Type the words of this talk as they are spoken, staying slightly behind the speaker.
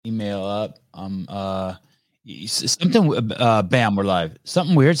email up. Something. Bam, we're live.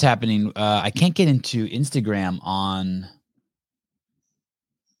 Something weird's happening. I can't get into Instagram on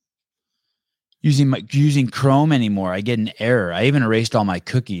using Chrome anymore. I get an error. I even erased all my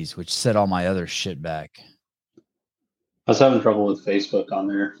cookies, which set all my other shit back. I was having trouble with Facebook on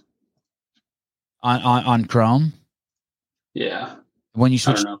there. On Chrome? Yeah. When you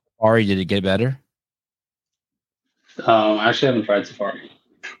switched to Safari, did it get better? I actually haven't tried Safari,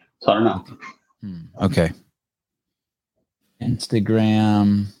 so I don't know. Okay.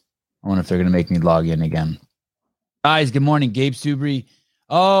 Instagram. I wonder if they're going to make me log in again. Guys, good morning. Gabe Subri.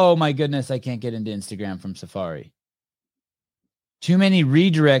 Oh, my goodness. I can't get into Instagram from Safari. Too many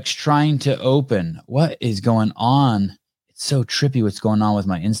redirects trying to open. What is going on? It's so trippy what's going on with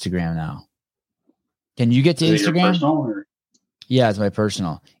my Instagram now. Can you get to Instagram? Your personal or? Yeah, it's my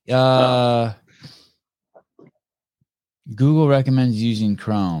personal. Google recommends using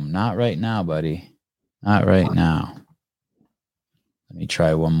Chrome. Not right now, buddy. Not right now. Let me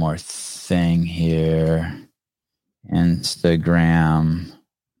try one more thing here. Instagram.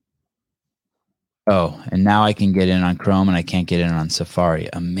 Oh, and now I can get in on Chrome and I can't get in on Safari.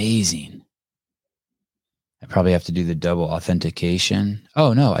 Amazing. I probably have to do the double authentication.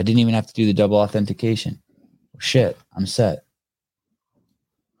 Oh, no, I didn't even have to do the double authentication. Shit, I'm set.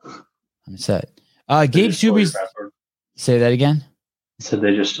 Gabe Subi's. Say that again? So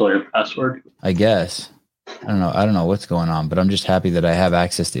they just stole your password? I guess. I don't know what's going on, but I'm just happy that I have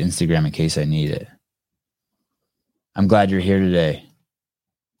access to Instagram in case I need it. I'm glad you're here today.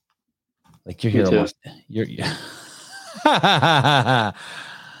 Like you're here almost.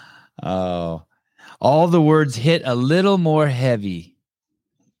 Oh, all the words hit a little more heavy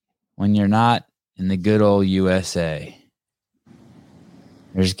when you're not in the good old USA.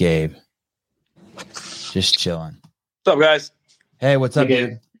 There's Gabe. Just chilling. What's up, guys? Hey, what's up,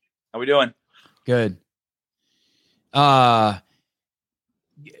 Gabe? How we doing? Good.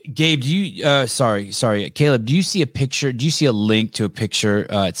 Gabe, do you sorry, Caleb, do you see a picture? Do you see a link to a picture?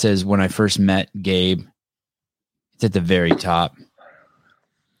 It says when I first met Gabe. It's at the very top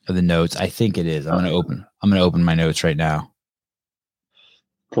of the notes. I think it is. I'm gonna open my notes right now.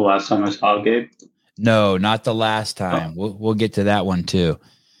 The last time I saw Gabe? No, not the last time. Oh. We'll get to that one too.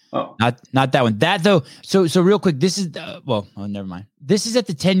 Oh, not that one. That though. So real quick. This is never mind. This is at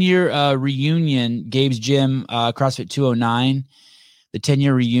the 10-year reunion. Gabe's gym, CrossFit 209. The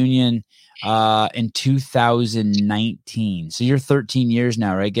 10-year reunion in 2019. So you're 13 years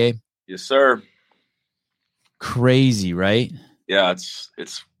now, right, Gabe? Yes, sir. Crazy, right? Yeah,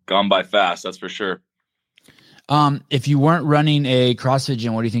 it's gone by fast. That's for sure. If you weren't running a CrossFit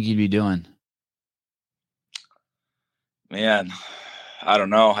gym, what do you think you'd be doing? Man, I don't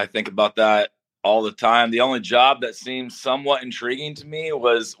know. I think about that all the time. The only job that seemed somewhat intriguing to me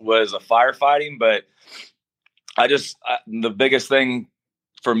was a firefighting, but the biggest thing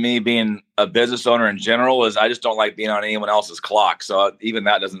for me being a business owner in general is I just don't like being on anyone else's clock. So even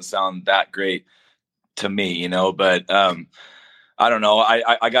that doesn't sound that great to me, but I don't know.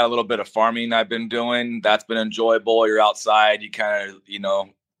 I got a little bit of farming I've been doing. That's been enjoyable. You're outside, you kind of,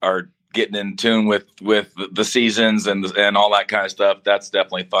 are getting in tune with the seasons and all that kind of stuff. That's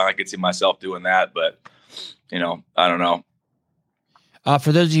definitely fun. I could see myself doing that, but I don't know.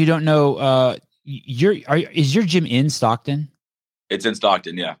 For those of you who don't know, is your gym in Stockton? It's in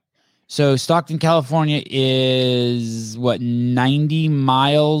Stockton. Yeah. So Stockton, California is 90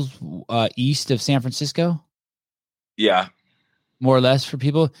 miles east of San Francisco? Yeah. More or less for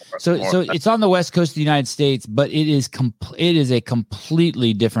people. So it's on the west coast of the United States, but it is a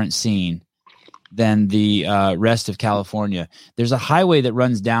completely different scene than the rest of California. There's a highway that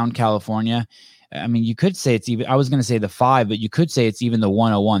runs down California. I mean, you could say it's even, I was going to say the 5, but you could say it's even the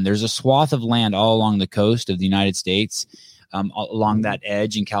 101. There's a swath of land all along the coast of the United States, along that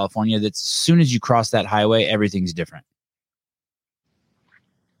edge in California, that as soon as you cross that highway, everything's different.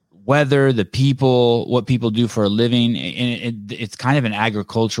 Weather, the people, what people do for a living, and it's kind of an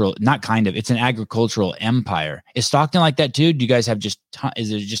agricultural, it's an agricultural empire. Is Stockton like that too? Do you guys have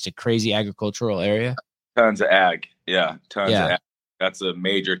is it just a crazy agricultural area? Tons of ag. Yeah. Tons of ag. That's a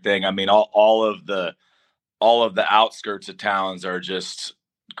major thing. I mean, all of the outskirts of towns are just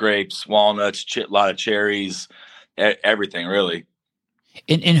grapes, walnuts, a lot of cherries, everything really.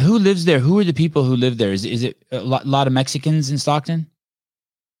 And who lives there? Who are the people who live there? Is it a lot of Mexicans in Stockton?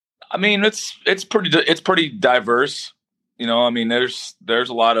 I mean, it's pretty diverse. I mean, there's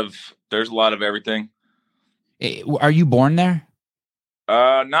a lot of everything. Are you born there?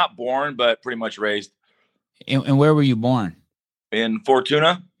 Not born, but pretty much raised. And where were you born? In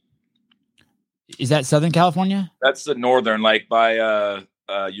Fortuna. Is that Southern California? That's the northern, like by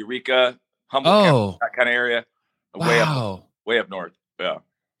Eureka, Humboldt County, that kind of area. Wow. Way up north. Yeah.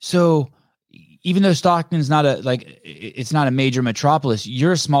 So even though Stockton's not it's not a major metropolis,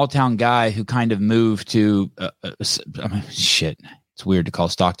 you're a small town guy who kind of moved to, shit. It's weird to call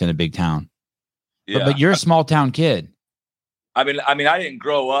Stockton a big town, but you're a small town kid. I mean, I didn't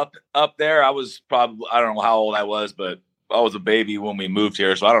grow up there. I was probably, I don't know how old I was, but I was a baby when we moved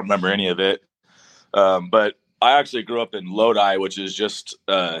here, so I don't remember any of it. But I actually grew up in Lodi, which is just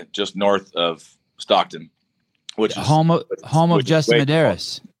north of Stockton, which is home of Justin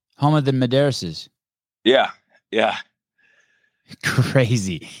Medeiros, home of the Medeiros. Yeah.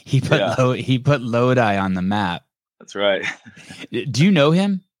 Crazy. He put Lodi on the map. That's right. Do you know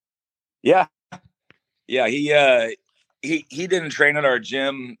him? Yeah. He didn't train at our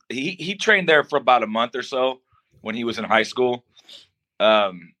gym. He trained there for about a month or so when he was in high school.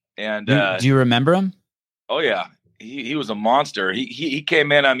 Do you remember him? Oh yeah. He was a monster. He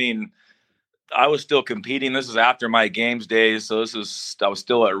came in. I mean, I was still competing. This is after my games days. So I was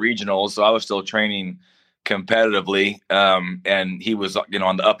still at regionals. So I was still training competitively. And he was,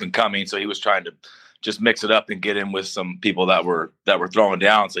 on the up and coming. So he was trying to just mix it up and get in with some people that were throwing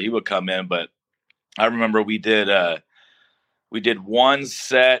down. So he would come in, but I remember we did one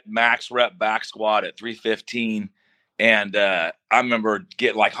set max rep back squat at 315. And I remember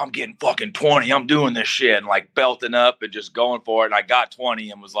I'm getting fucking 20. I'm doing this shit and like belting up and just going for it. And I got 20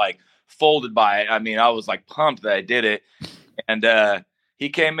 and was like folded by it. I mean, I was like pumped that I did it. And he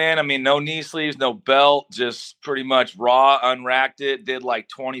came in, I mean, no knee sleeves, no belt, just pretty much raw, unracked it, did like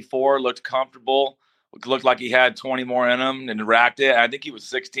 24, looked comfortable. Looked like he had 20 more in him and racked it. I think he was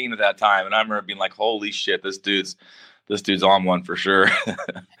 16 at that time. And I remember being like, holy shit, this dude's on one for sure.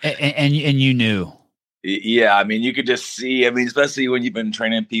 and you knew. Yeah. I mean, you could just see, especially when you've been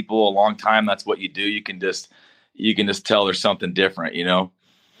training people a long time, that's what you do. You can just tell there's something different, You've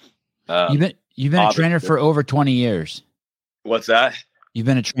been a trainer for over 20 years. What's that? You've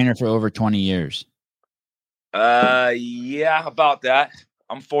been a trainer for over 20 years. Yeah, about that.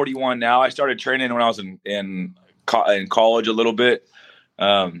 I'm 41 now. I started training when I was in college a little bit.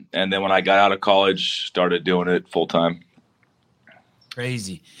 And then when I got out of college, started doing it full time.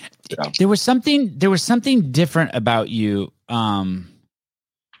 Crazy. Yeah. There was something different about you than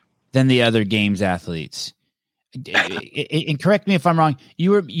the other games athletes. And correct me if I'm wrong.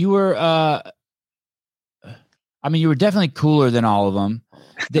 You were definitely cooler than all of them.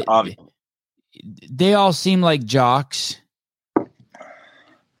 They all seem like jocks.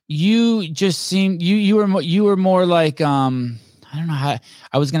 You just seemed you were more like I don't know how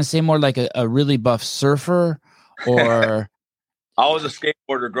I was gonna say more like a really buff surfer or I was a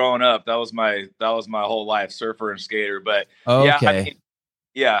skateboarder growing up. That was my whole life, surfer and skater. But okay.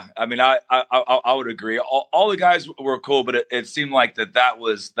 I would agree. All the guys were cool, but it seemed like that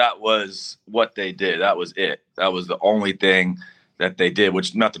was what they did. That was it. That was the only thing that they did,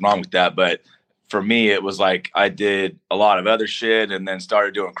 which nothing wrong with that. But for me, it was like I did a lot of other shit and then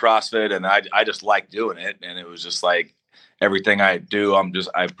started doing CrossFit, and I just liked doing it. And it was just like everything I do,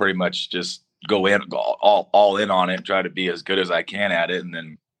 I pretty much just go all in on it, try to be as good as I can at it. And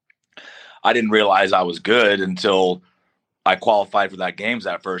then I didn't realize I was good until I qualified for that games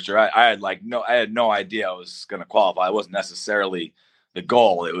that first year. I had no idea I was going to qualify. It wasn't necessarily the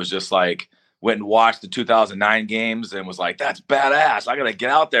goal. It was just like went and watched the 2009 games and was like, that's badass. I got to get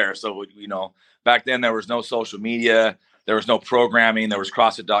out there. So, back then there was no social media, there was no programming, there was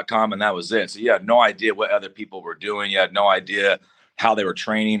CrossFit.com, and that was it. So you had no idea what other people were doing. You had no idea how they were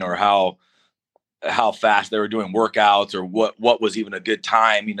training or how fast they were doing workouts or what was even a good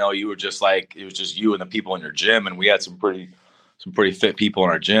time. You were just like, it was just you and the people in your gym. And we had some pretty fit people in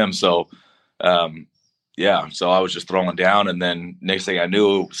our gym. So, so I was just throwing down. And then next thing I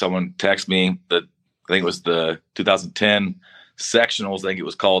knew, someone texted me that I think it was the 2010 sectionals. I think it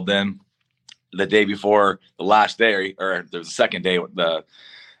was called then, the day before the last day, or the second day,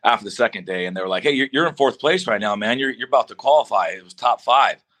 after the second day. And they were like, hey, you're in fourth place right now, man. You're about to qualify. It was top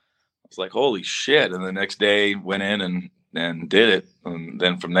 5. It's like, holy shit. And the next day went in and did it. And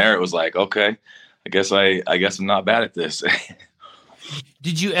then from there, it was like, okay, I guess I'm not bad at this.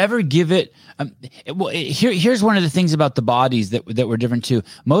 Did you ever give it? Here's one of the things about the bodies that were different too.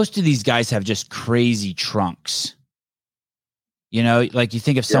 Most of these guys have just crazy trunks. Like you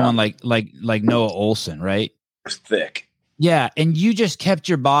think of someone like Noah Olson, right? It's thick. Yeah, and you just kept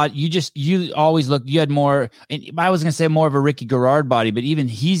your body. You always looked. You had more. And I was gonna say more of a Ricky Garrard body, but even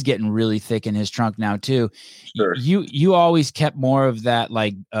he's getting really thick in his trunk now too. Sure. You always kept more of that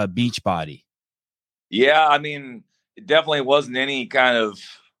like beach body. Yeah, it definitely wasn't any kind of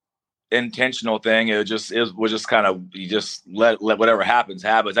intentional thing. It was just kind of, you just let whatever happens.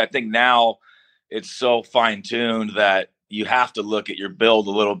 I think now it's so fine tuned that you have to look at your build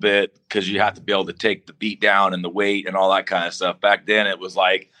a little bit, because you have to be able to take the beat down and the weight and all that kind of stuff. Back then it was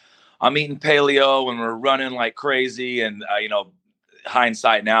like, I'm eating paleo and we're running like crazy. And,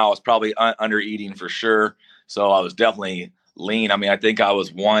 hindsight now, is probably under eating for sure. So I was definitely lean. I mean, I think I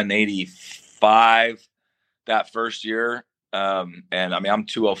was 185 that first year. And I mean, I'm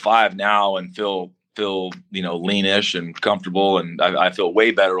 205 now and feel, leanish and comfortable. And I feel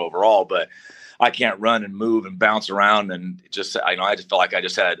way better overall, but I can't run and move and bounce around, and just, I just felt like I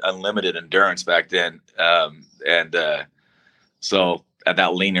just had unlimited endurance back then. So at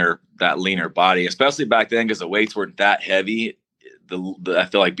that leaner body, especially back then, because the weights weren't that heavy, I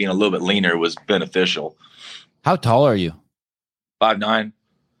feel like being a little bit leaner was beneficial. How tall are you? 5'9".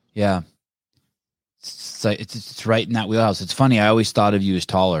 Yeah. So it's right in that wheelhouse. It's funny. I always thought of you as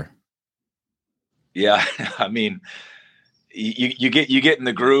taller. Yeah. I mean, you get in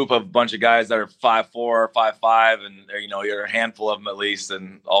the group of a bunch of guys that are 5'4", 5'5", and you're a handful of them at least,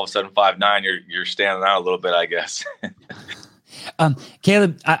 and all of a sudden 5'9", you're standing out a little bit, I guess.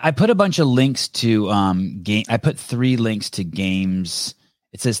 Caleb, I put a bunch of links to game. I put 3 links to games.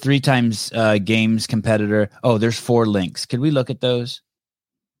 It says 3 times games competitor. Oh, there's 4 links. Could we look at those?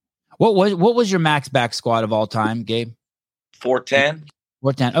 What was your max back squat of all time, Gabe? 410.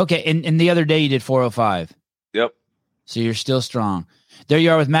 410. Okay, and the other day you did 405. Yep. So you're still strong. There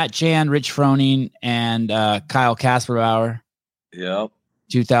you are with Matt Chan, Rich Froning, and Kyle Kasperbauer. Yep.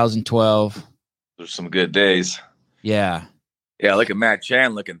 2012. There's some good days. Yeah. Yeah, look at Matt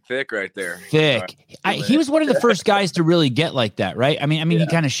Chan looking thick right there. Thick. He was one of the first guys to really get like that, right? I mean, he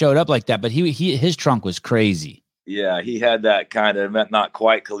kind of showed up like that, but his trunk was crazy. Yeah, he had that kind of, not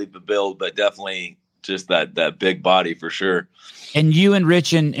quite Khalifa build, but definitely just that big body for sure. And you and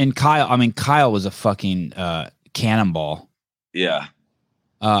Rich and Kyle, I mean, Kyle was a fucking cannonball. Yeah.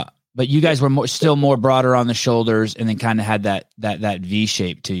 But you guys were still more broader on the shoulders, and then kind of had that V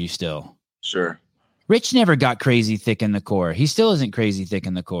shape to you still. Sure. Rich never got crazy thick in the core. He still isn't crazy thick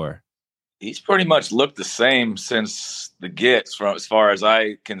in the core. He's pretty much looked the same since the gets, from as far as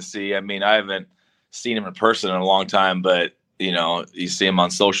I can see. I mean, I haven't seen him in person in a long time, but you see him on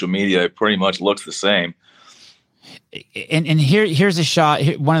social media, it pretty much looks the same. And here's a shot.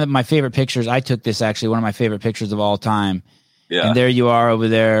 One of my favorite pictures. I took this, actually, one of my favorite pictures of all time. Yeah. And there you are over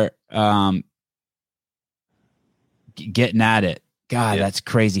there, getting at it. God, that's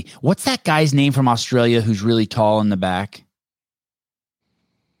crazy. What's that guy's name from Australia who's really tall in the back?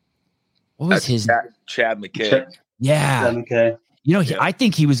 What was his name? Chad McKay. Yeah. Chad McKay. I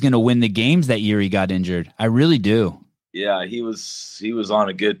think he was going to win the games that year he got injured. I really do. Yeah, he was on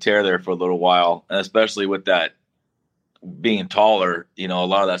a good tear there for a little while, and especially with that being taller, a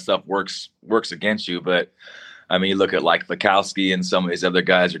lot of that stuff works against you. But I mean, you look at like Bukowski and some of these other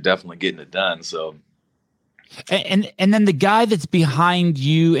guys are definitely getting it done. So. And then the guy that's behind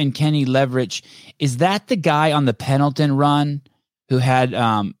you and Kenny Leverich, is that the guy on the Pendleton run who had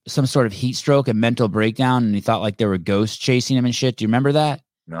some sort of heat stroke and mental breakdown, and he thought like there were ghosts chasing him and shit? Do you remember that?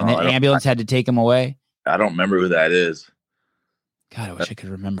 No, and the ambulance had to take him away? I don't remember who that is. God, I wish I could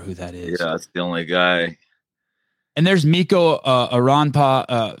remember who that is. Yeah, that's the only guy. And there's Miko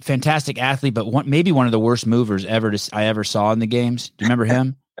Aranpa, fantastic athlete, but maybe one of the worst movers I ever saw in the games. Do you remember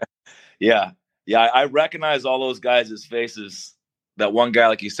him? Yeah. Yeah, I recognize all those guys' faces. That one guy,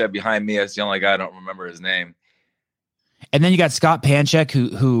 like you said, behind me, that's the only guy I don't remember his name. And then you got Scott Panchek,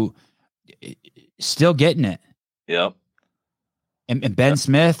 who still getting it. Yep. And Ben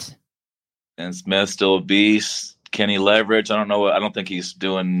Smith. Ben Smith, still a beast. Kenny Leverich, I don't know. I don't think he's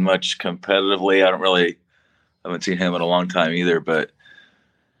doing much competitively. I haven't seen him in a long time either. But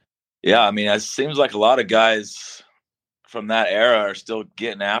yeah, I mean, it seems like a lot of guys from that era are still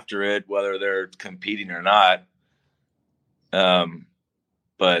getting after it, whether they're competing or not.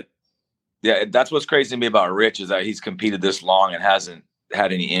 But yeah, that's what's crazy to me about Rich, is that he's competed this long and hasn't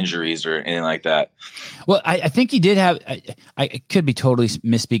had any injuries or anything like that. Well, I think he did have, I could be totally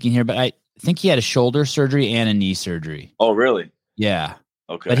misspeaking here, but I think he had a shoulder surgery and a knee surgery. Oh, really? Yeah.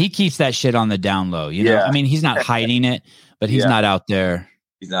 Okay. But he keeps that shit on the down low, you know? Yeah. I mean, he's not hiding it, but he's not out there.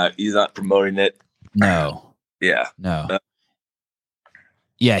 He's not promoting it. No. Yeah. No.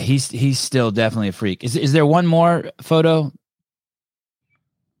 Yeah, he's still definitely a freak. Is there one more photo?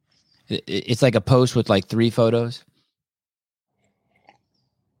 It's like a post with like 3 photos.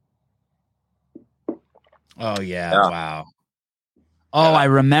 Oh yeah. Wow. Oh, I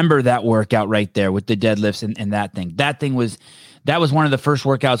remember that workout right there with the deadlifts and that thing. That was one of the first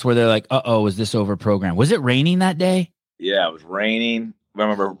workouts where they're like, "Uh-oh, is this over programmed?" Was it raining that day? Yeah, it was raining.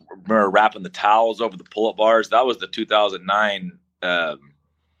 remember wrapping the towels over the pull-up bars. That was the 2009, I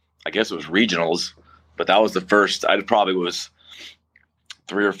guess it was regionals, but that was the first. I probably was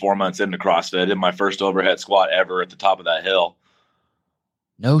 3 or 4 months into CrossFit. I did my first overhead squat ever at the top of that hill.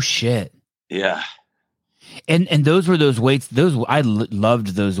 No shit. Yeah. And those were those weights.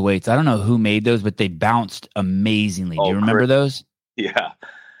 Loved those weights. I don't know who made those, but they bounced amazingly. Do you remember those? Yeah.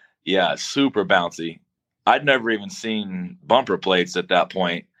 Yeah. Super bouncy. I'd never even seen bumper plates at that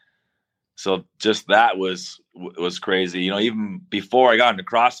point. So just that was crazy. You know, even before I got into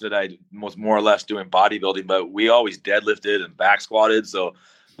CrossFit, I was more or less doing bodybuilding, but we always deadlifted and back squatted. So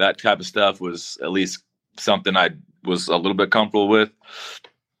that type of stuff was at least something I was a little bit comfortable with.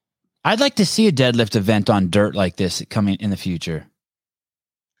 I'd like to see a deadlift event on dirt like this coming in the future.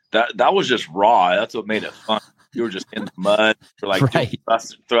 That was just raw. That's what made it fun. You were just in the mud for like right.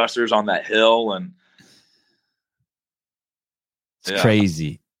 thrusters on that hill, and it's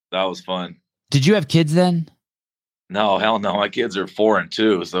crazy. That was fun. Did you have kids then? No, hell no. My kids are 4 and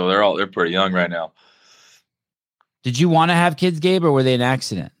 2, so they're pretty young right now. Did you want to have kids, Gabe, or were they an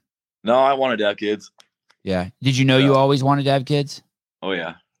accident? No, I wanted to have kids. Yeah. Did you know you always wanted to have kids? Oh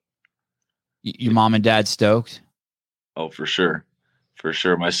yeah. Your mom and dad stoked? Oh, for sure. For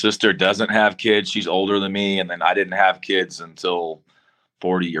sure. My sister doesn't have kids. She's older than me. And then I didn't have kids until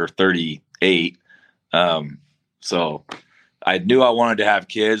 40 or 38. So I knew I wanted to have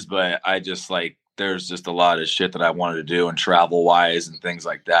kids, but I just there's just a lot of shit that I wanted to do and travel wise and things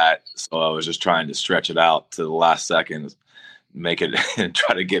like that. So I was just trying to stretch it out to the last second, make it and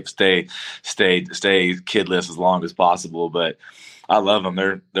try to stay kidless as long as possible. But I love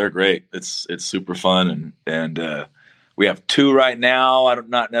them. They're great. It's super fun. And we have 2 right now. I'm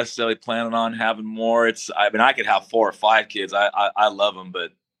not necessarily planning on having more. I could have 4 or 5 kids. I love them,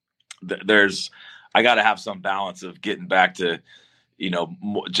 but I got to have some balance of getting back to,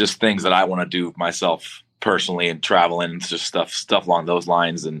 just things that I want to do myself personally and traveling and just stuff along those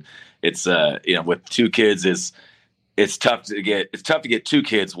lines. And it's, with 2 kids it's tough to get 2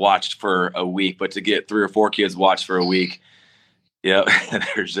 kids watched for a week, but to get 3 or 4 kids watched for a week, yeah,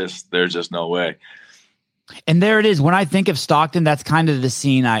 there's just no way. And there it is. When I think of Stockton, that's kind of the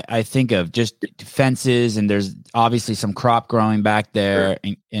scene I think of, just fences, and there's obviously some crop growing back there.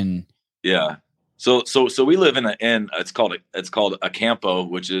 Sure. And yeah. So we live in it's called a Campo,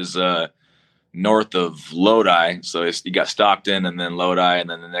 which is north of Lodi. So you got Stockton and then Lodi, and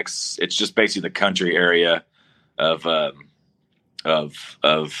then the next, it's just basically the country area of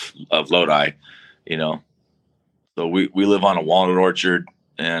Lodi, So we live on a walnut orchard,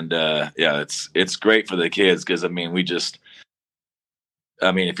 and it's great for the kids because if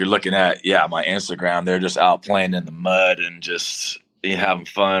you're looking at my Instagram, they're just out playing in the mud and just having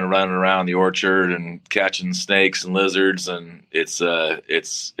fun running around the orchard and catching snakes and lizards, and it's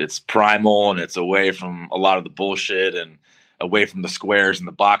primal, and it's away from a lot of the bullshit and away from the squares and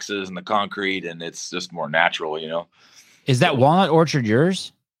the boxes and the concrete, and it's just more natural, Is that walnut orchard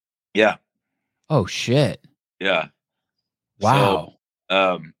yours? Yeah. Oh shit. Yeah. Wow.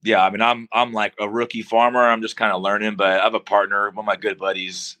 So, I'm like a rookie farmer. I'm just kind of learning, but I have a partner. One of my good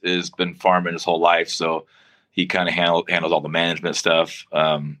buddies has been farming his whole life, so he kind of handles all the management stuff.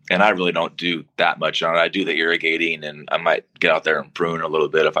 And I really don't do that much on it. I do the irrigating, and I might get out there and prune a little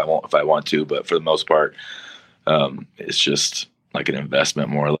bit if I want to, but for the most part, it's just like an investment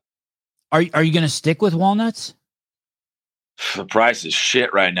more or less. Are you going to stick with walnuts? The price is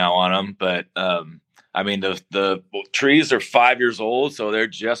shit right now on them, but the trees are 5 years old, so they're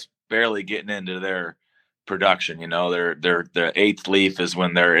just barely getting into their production. Their 8th leaf is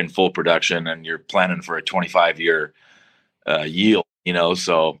when they're in full production, and you're planning for a 25-year yield.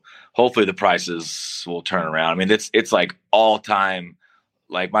 So hopefully the prices will turn around. It's like all time.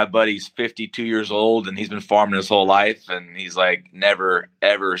 Like my buddy's 52 years old, and he's been farming his whole life, and he's like never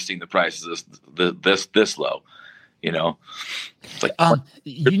ever seen the prices this low. It's like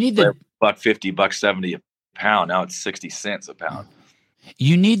you need the $1.50, $1.70 a pound. Now it's 60 cents a pound.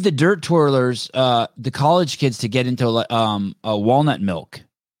 You need the dirt twirlers, the college kids, to get into a walnut milk.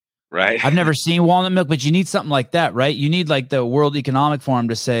 Right. I've never seen walnut milk, but you need something like that, right? You need like the World Economic Forum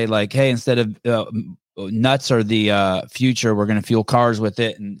to say like, hey, instead of nuts are the future, we're going to fuel cars with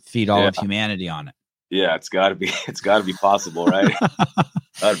it and feed all of humanity on it. Yeah, it's got to be possible, right?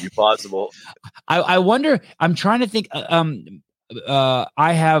 Got to be possible. I wonder. I'm trying to think. I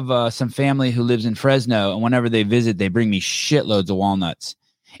have some family who lives in Fresno, and whenever they visit, they bring me shitloads of walnuts.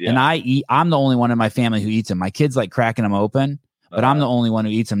 Yeah. And I'm the only one in my family who eats them. My kids like cracking them open, but I'm the only one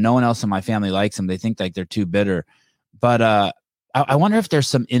who eats them. No one else in my family likes them. They think like they're too bitter. But I wonder if there's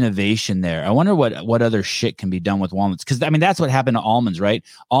some innovation there. I wonder what other shit can be done with walnuts. Cause I mean, that's what happened to almonds, right?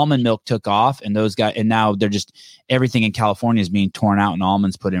 Almond milk took off and now they're just, everything in California is being torn out and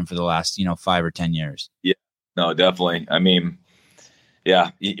almonds put in for the last, 5 or 10 years. Yeah, no, definitely. I mean,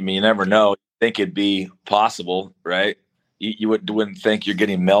 yeah, you never know. You think it'd be possible, right? You wouldn't think you're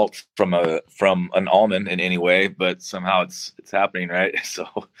getting milk from an almond in any way, but somehow it's happening, right? So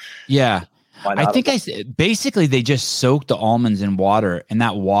yeah. I think basically they just soak the almonds in water, and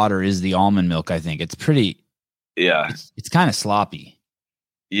that water is the almond milk. I think it's pretty. Yeah, it's kind of sloppy.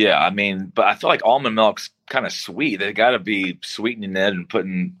 Yeah, I mean, but I feel like almond milk's kind of sweet. They got to be sweetening it and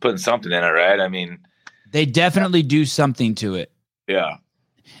putting something in it, right? I mean, they definitely do something to it. Yeah.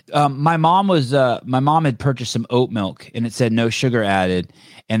 My mom had purchased some oat milk, and it said no sugar added,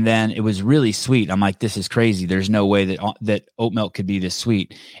 and then it was really sweet. I'm like, this is crazy. There's no way that oat milk could be this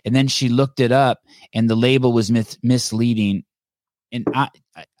sweet. And then she looked it up, and the label was misleading. And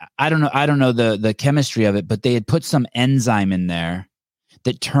I don't know the chemistry of it, but they had put some enzyme in there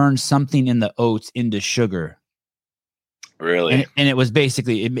that turned something in the oats into sugar. Really? And it was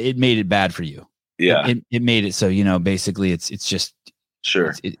basically it made it bad for you. Yeah. It made it so basically it's just.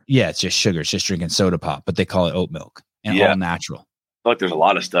 Sure. It's just sugar. It's just drinking soda pop, but they call it oat milk and all natural. I feel like there's a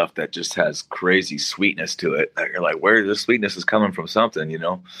lot of stuff that just has crazy sweetness to it. That you're like, where this sweetness is coming from something,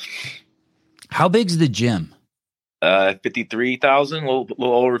 How big's the gym? 53,000, a little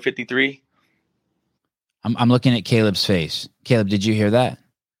over 53. I'm looking at Caleb's face. Caleb, did you hear that?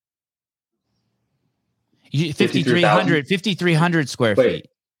 5,300 square feet.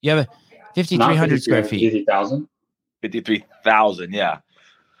 You have a 5,300 square feet. 50,000? 53,000, yeah.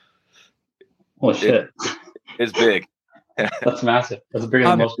 Oh shit! It's big. That's massive. That's bigger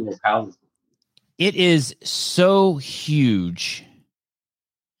than most people's houses. It is so huge.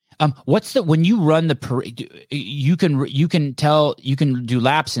 When you run the parade, you can do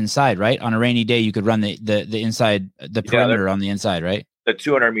laps inside, right? On a rainy day, you could run the inside, the perimeter on the inside, right? The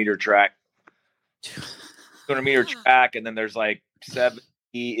 200-meter track. 200-meter track, and then there's like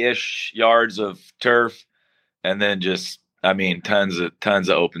 70-ish yards of turf. And then just, tons of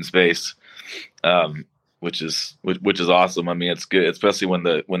open space, which is awesome. I mean, it's good, especially when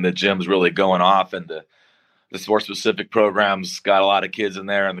the gym's really going off and the sport specific programs got a lot of kids in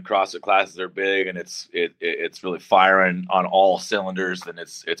there, and the CrossFit classes are big, and it's really firing on all cylinders, and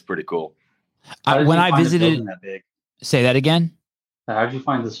it's pretty cool. When I visited, that big? Say that again. How did you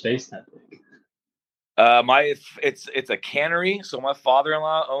find the space that big? It's a cannery. So my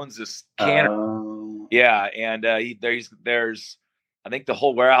father-in-law owns this cannery. Yeah, and there's I think the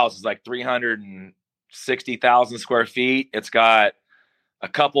whole warehouse is like 360,000 square feet. It's got a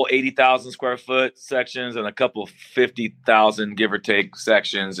couple 80,000 square foot sections and a couple 50,000 give or take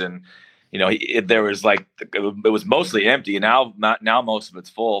sections. And there was like it was mostly empty. Now most of it's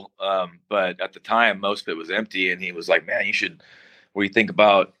full. But at the time, most of it was empty. And he was like, "Man, you should. What do you think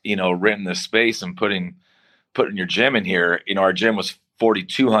about renting this space and putting your gym in here?" Our gym was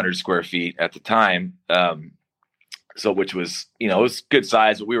 4,200 square feet at the time. So which was, it was good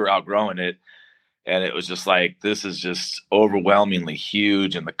size, but we were outgrowing it. And it was just like, this is just overwhelmingly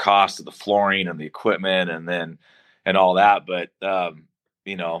huge, and the cost of the flooring and the equipment and all that. But,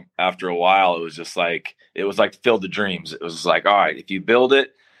 after a while, it was like Field of Dreams. It was like, all right, if you build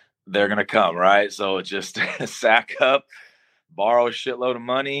it, they're going to come. Right. So it just sack up, borrow a shitload of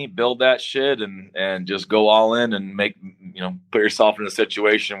money, build that shit, and just go all in and put yourself in a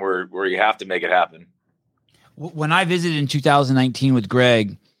situation where you have to make it happen. When I visited in 2019 with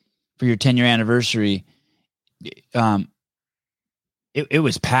Greg for your 10-year anniversary, it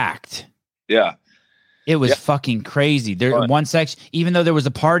was packed. Yeah. It was fucking crazy. There one section, even though there was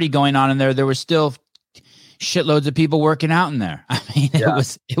a party going on in there was still shitloads of people working out in there. I mean,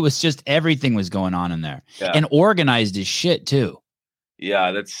 it was just everything was going on in there, and organized as shit too.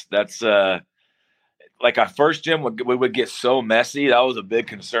 Yeah, that's like our first gym would get so messy. That was a big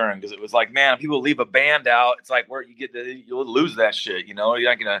concern, because it was like, man, people leave a band out. It's like, where you'll lose that shit. You're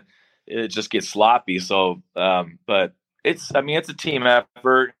not gonna. It just gets sloppy. So, but it's a team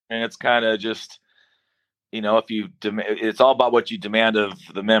effort, and it's kind of just. It's all about what you demand of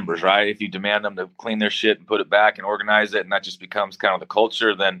the members, right? If you demand them to clean their shit and put it back and organize it, and that just becomes kind of the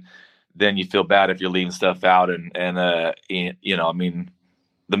culture, then you feel bad if you're leaving stuff out. And the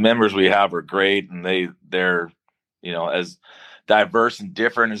members we have are great, and they're as diverse and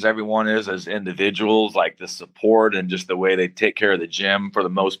different as everyone is as individuals. Like the support and just the way they take care of the gym for the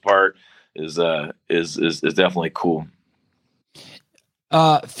most part is definitely cool.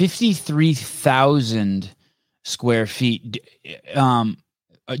 53,000 square feet.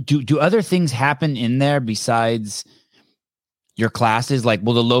 Do other things happen in there besides your classes? Like,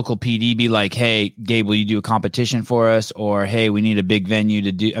 will the local PD be like, hey, Gabe, will you do a competition for us? Or, hey, we need a big venue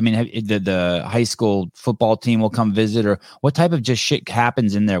to do. I mean, the high school football team will come visit, or what type of just shit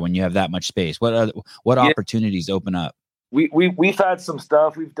happens in there when you have that much space? What opportunities open up? We've had some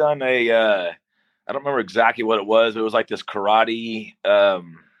stuff. We've done I don't remember exactly what it was. It was like this karate.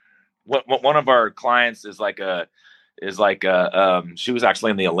 One of our clients is she was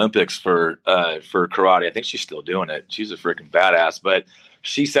actually in the Olympics for karate. I think she's still doing it. She's a freaking badass. But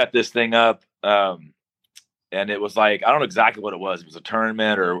she set this thing up, and it was like, I don't know exactly what it was. It was a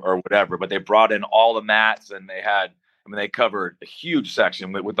tournament or whatever. But they brought in all the mats, and they covered a huge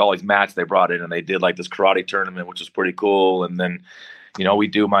section with all these mats they brought in, and they did like this karate tournament, which was pretty cool. And then, we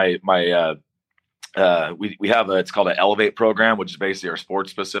do we have it's called an Elevate program, which is basically our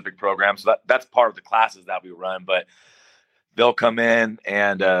sports specific program. So that's part of the classes that we run, but they'll come in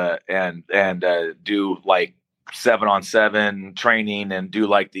and do like 7-on-7 training and do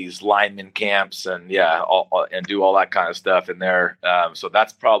like these lineman camps and and do all that kind of stuff in there. So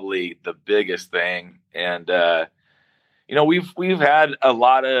that's probably the biggest thing. And, we've had a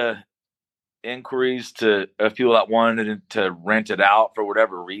lot of inquiries to people that wanted to rent it out for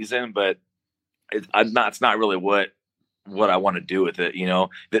whatever reason, but it's not really what I want to do with it.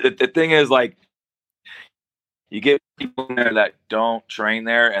 The thing is, like, you get people in there that don't train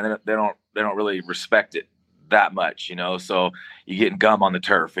there, and they don't really respect it that much. So you're getting gum on the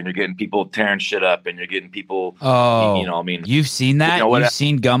turf, and you're getting people tearing shit up, and you're getting people. Oh, you've seen that? You've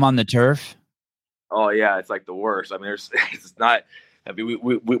seen gum on the turf? Oh yeah, it's like the worst. I mean, it's not. I mean,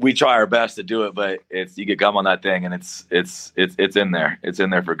 we try our best to do it, but you get gum on that thing, and it's in there. It's in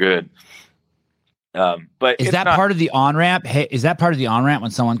there for good. But is that part of the on-ramp? Hey, is that part of the on-ramp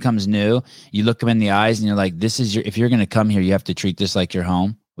when someone comes new, you look them in the eyes and you're like, if you're going to come here, you have to treat this like your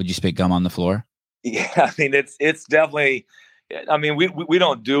home. Would you spit gum on the floor? Yeah. I mean, it's definitely, I mean, we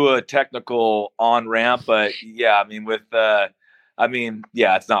don't do a technical on-ramp, but yeah, I mean,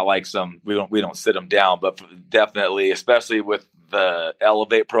 it's not like we don't sit them down, but definitely, especially with the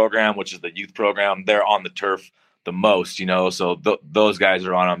Elevate program, which is the youth program, they're on the turf the most, so those guys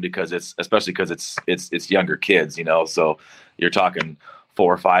are on them because it's younger kids, so you're talking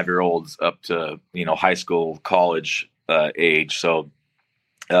 4 or 5 year olds up to, high school, college age. So,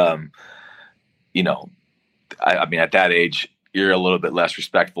 I mean, at that age, you're a little bit less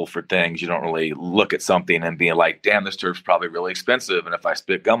respectful for things. You don't really look at something and being like, damn, this turf's probably really expensive. And if I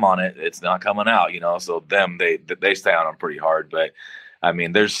spit gum on it, it's not coming out, so they stay on them pretty hard. But I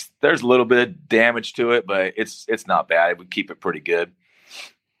mean, there's a little bit of damage to it, but it's not bad. We keep it pretty good.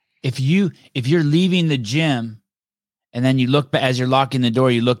 If you're leaving the gym and then you look as you're locking the door,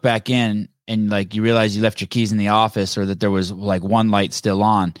 you look back in and like you realize you left your keys in the office or that there was like one light still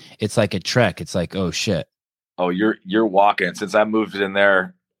on, it's like a trek. It's like, oh shit. Oh, you're walking. Since I moved in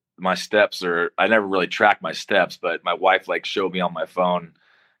there, my steps I never really track my steps, but my wife like showed me on my phone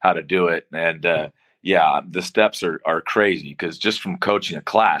how to do it. And, yeah, the steps are crazy because just from coaching a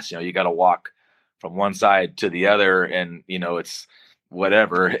class, you got to walk from one side to the other and, it's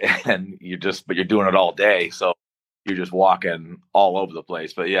whatever. And but you're doing it all day. So you're just walking all over the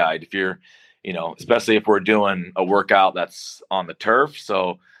place. But yeah, if you're, especially if we're doing a workout that's on the turf.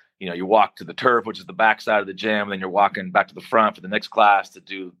 So, you walk to the turf, which is the back side of the gym, and then you're walking back to the front for the next class to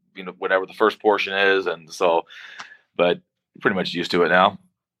do, whatever the first portion is. And so, but pretty much used to it now.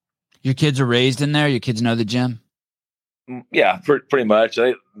 Your kids are raised in there? Your kids know the gym? Yeah, pretty much.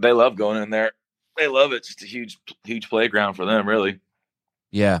 They love going in there. They love it. It's just a huge playground for them, really.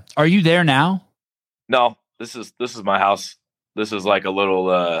 Yeah. Are you there now? No, this is my house. This is like a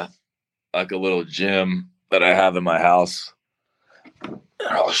little gym that I have in my house.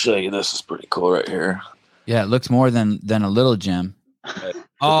 I'll show you. This is pretty cool right here. Yeah, it looks more than a little gym.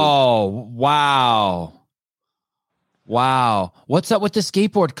 Oh, wow. Wow. What's up with the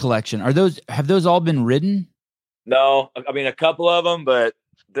skateboard collection? Have those all been ridden? No, I mean, a couple of them, but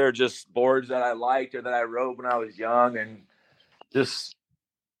they're just boards that I liked or that I rode when I was young. And just,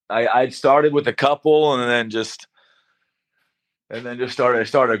 I started with a couple and then just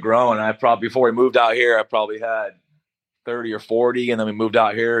started growing. Before we moved out here, I probably had 30 or 40. And then we moved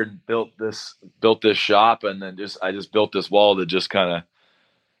out here and built this shop. And then I just built this wall to just kind of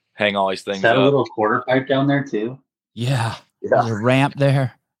hang all these things up. Is that a little quarter pipe down there too? Yeah. There's a ramp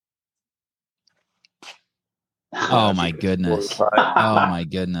there. Oh my goodness. Oh my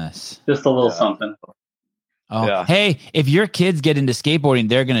goodness. Just a little something. Oh, yeah. Hey, if your kids get into skateboarding,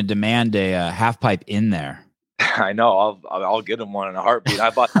 they're going to demand a half pipe in there. I know. I'll get them one in a heartbeat. I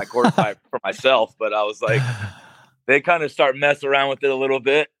bought my quarter pipe for myself, but I was like, they kind of start messing around with it a little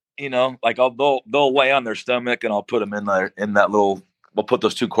bit, like they'll lay on their stomach and I'll put them in that little, we'll put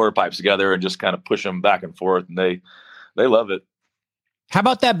those two quarter pipes together and just kind of push them back and forth, and they love it. How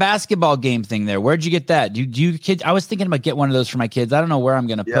about that basketball game thing there? Where'd you get that? Do you kids? I was thinking about get one of those for my kids. I don't know where I'm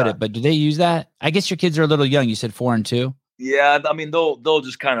going to put it, but do they use that? I guess your kids are a little young. You said 4 and 2. Yeah, I mean they'll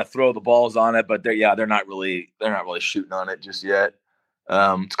just kind of throw the balls on it, but they're not really shooting on it just yet.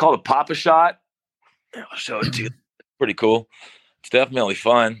 It's called a Papa Shot. I'll show it to you. It's pretty cool. It's definitely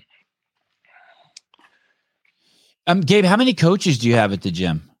fun. Gabe, how many coaches do you have at the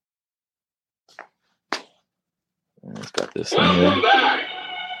gym? It's got this thing here.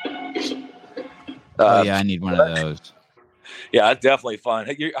 Yeah, I need one of those. Yeah, it's definitely fun.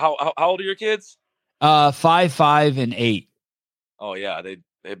 Hey, how old are your kids? 5, 5, and 8. Oh yeah,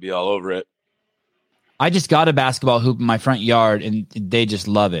 they'd be all over it. I just got a basketball hoop in my front yard, and they just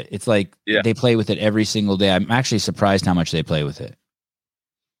love it. It's like they play with it every single day. I'm actually surprised how much they play with it.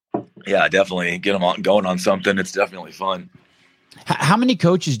 Yeah, definitely get them going on something. It's definitely fun. How many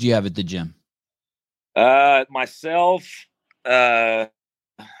coaches do you have at the gym? Myself, got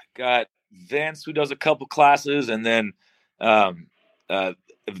Vince, who does a couple classes, and then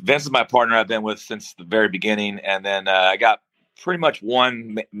Vince is my partner I've been with since the very beginning, and then I got pretty much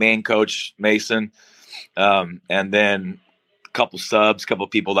one main coach, Mason, and then a couple subs, couple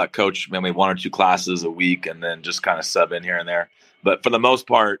people that coach maybe 1 or 2 classes a week, and then just kind of sub in here and there. But for the most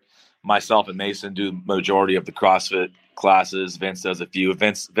part, myself and Mason do the majority of the CrossFit classes. Vince does a few.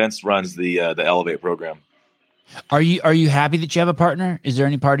 Vince runs the Elevate program. Are you happy that you have a partner? Is there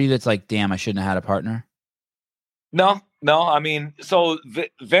any party that's like, damn, I shouldn't have had a partner? No. I mean, so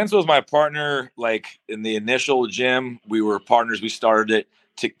Vince was my partner. Like in the initial gym, we were partners. We started it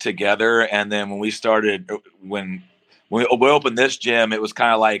together, and then when we opened this gym, it was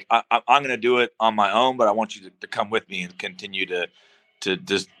kind of like I'm going to do it on my own, but I want you to come with me and continue to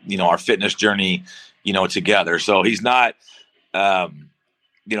just our fitness journey, together. So he's not,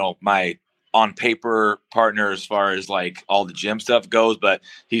 my on paper partner as far as like all the gym stuff goes, but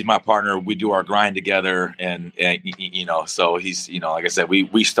he's my partner. We do our grind together, and so he's, like I said,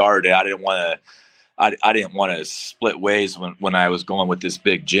 we started it. I didn't want to split ways when I was going with this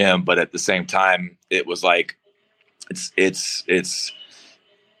big gym, but at the same time, it was like, it's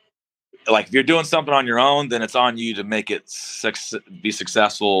like if you're doing something on your own, then it's on you to make it be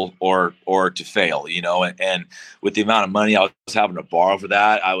successful or to fail, and with the amount of money I was having to borrow for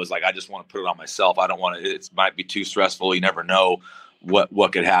that, I was like, I just want to put it on myself. I don't want to, it might be too stressful. You never know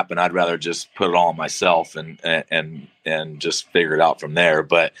what could happen. I'd rather just put it all on myself and just figure it out from there.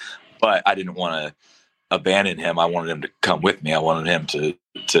 But I didn't want to abandon him. I wanted him to come with me. I wanted him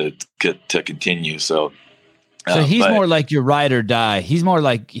to continue. So he's more like your ride or die. He's more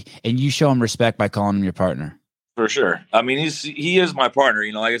like, and you show him respect by calling him your partner. For sure. I mean, he is my partner.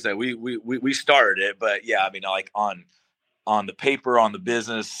 Like I said, we started it, but yeah, I mean, like on the paper, on the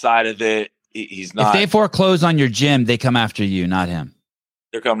business side of it, he's not. If they foreclose on your gym, they come after you, not him.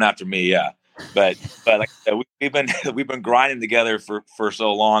 They're coming after me, yeah. But like I said, we've been grinding together for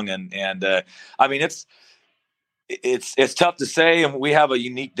so long, and I mean, it's tough to say, and we have a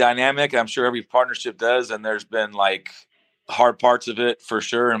unique dynamic. I'm sure every partnership does, and there's been like hard parts of it for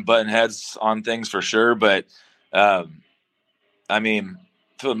sure, and button heads on things for sure. But I mean,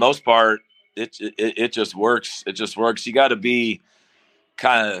 for the most part, it just works. It just works. You got to be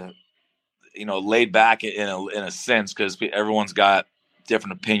kind of laid back in a sense, because everyone's got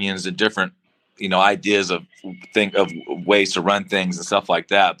different opinions and different ideas of ways to run things and stuff like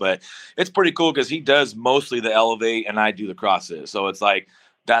that. But it's pretty cool because he does mostly the Elevate and I do the CrossFit. So it's like,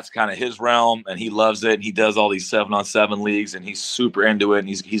 that's kind of his realm, and he loves it. And he does all these 7-on-7 leagues, and he's super into it. And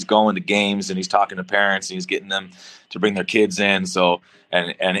he's going to games, and he's talking to parents, and he's getting them to bring their kids in. So,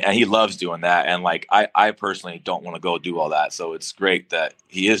 and he loves doing that. And like, I personally don't want to go do all that. So it's great that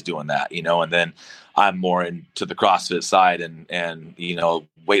he is doing that, and then I'm more into the CrossFit side and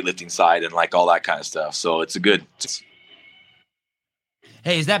weightlifting side and like all that kind of stuff. So it's a good.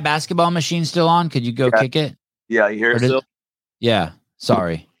 Hey, is that basketball machine still on? Could you go kick it? Yeah, you hear it still? Yeah.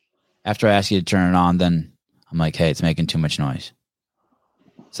 Sorry. After I asked you to turn it on, then I'm like, hey, it's making too much noise.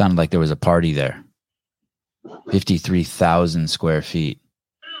 Sounded like there was a party there. 53,000 square feet.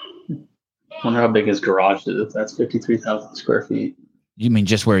 I wonder how big his garage is if that's 53,000 square feet. You mean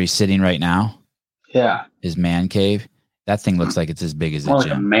just where he's sitting right now? Yeah. His man cave? That thing looks like it's as big as more a like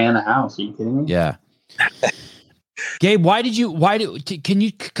gym. A man a house. Are you kidding me? Yeah. Gabe, can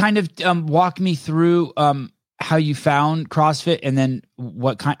you kind of walk me through how you found CrossFit, and then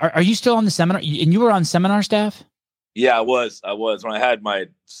what kind, are you still on the seminar, and you were on seminar staff? Yeah, I was. When I had my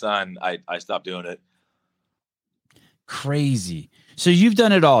son, I stopped doing it. Crazy. So you've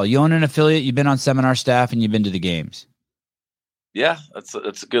done it all. You own an affiliate, you've been on seminar staff, and you've been to the games. Yeah, that's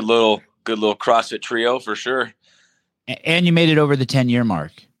a good little CrossFit trio for sure. And you made it over the 10-year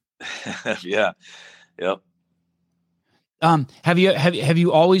mark. Yeah. Yep. Have you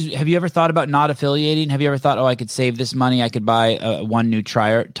ever thought about not affiliating? Have you ever thought, oh, I could save this money, I could buy one new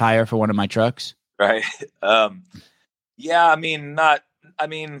tire for one of my trucks? Right. Yeah.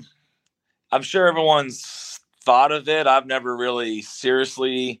 I'm sure everyone's thought of it. I've never really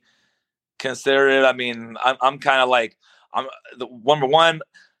seriously considered it. I'm kind of like, I'm the number one,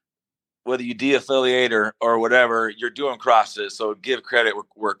 whether you de-affiliate or whatever, you're doing CrossFit. So give credit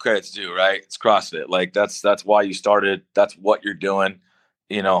where credit's due, right? It's CrossFit. Like that's why you started. That's what you're doing.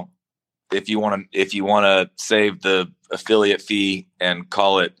 You know, if you want to save the affiliate fee and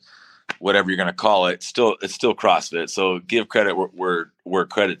call it whatever you're going to call it, it's still CrossFit. So give credit where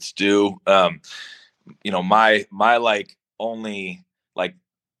credit's due. My like only like,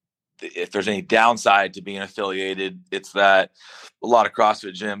 if there's any downside to being affiliated, it's that a lot of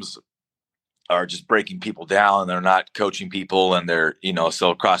CrossFit gyms are just breaking people down and they're not coaching people, and they're,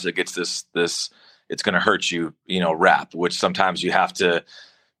 so CrossFit gets this, it's going to hurt you, rap, which sometimes you have to,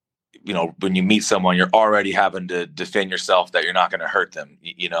 when you meet someone, you're already having to defend yourself that you're not going to hurt them,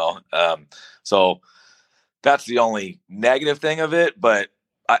 so that's the only negative thing of it. But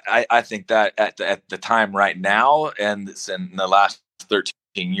I think that at the time right now, and in the last 13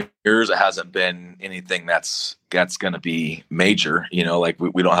 years, it hasn't been anything that's going to be major. Like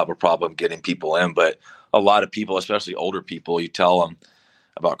we don't have a problem getting people in, but a lot of people, especially older people, you tell them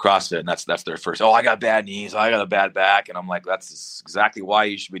about CrossFit, and that's their first, oh, I got bad knees, I got a bad back. And I'm like, that's exactly why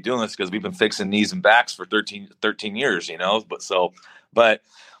you should be doing this, because we've been fixing knees and backs for 13 years, but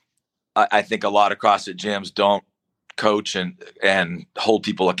I think a lot of CrossFit gyms don't coach and hold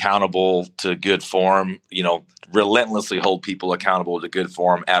people accountable to good form, relentlessly hold people accountable to good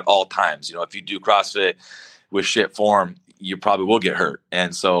form at all times. If you do CrossFit with shit form, you probably will get hurt.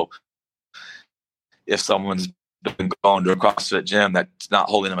 And so if someone's been going to a CrossFit gym that's not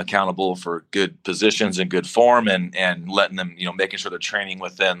holding them accountable for good positions and good form, and letting them, making sure they're training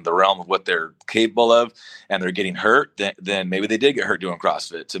within the realm of what they're capable of, and they're getting hurt, then maybe they did get hurt doing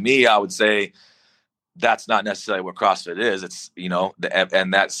CrossFit. To me, I would say that's not necessarily what CrossFit is. It's,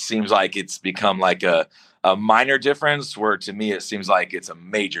 and that seems like it's become like a minor difference, where to me, it seems like it's a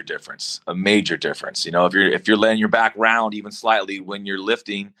major difference. If you're letting your back round even slightly when you're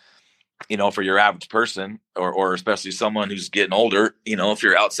lifting, for your average person, or especially someone who's getting older, if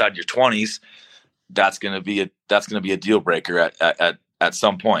you're outside your 20s, that's going to be a deal breaker at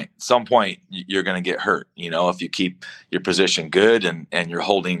some point. You're going to get hurt, if you keep your position good and you're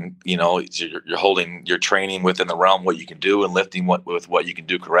holding, you're holding your training within the realm, what you can do, and lifting with what you can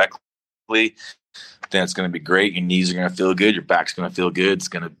do correctly, then it's going to be great. Your knees are going to feel good. Your back's going to feel good. It's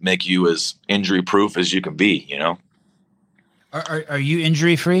going to make you as injury proof as you can be, Are you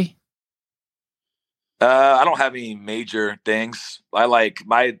injury free? I don't have any major things.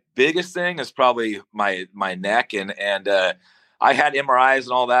 My biggest thing is probably my neck, and I had MRIs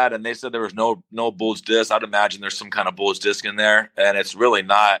and all that, and they said there was no bulge disc. I'd imagine there's some kind of bulge disc in there, and it's really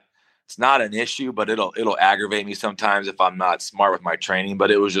not. It's not an issue, but it'll aggravate me sometimes if I'm not smart with my training.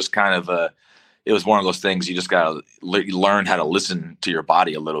 But it was just kind of it was one of those things you just gotta learn how to listen to your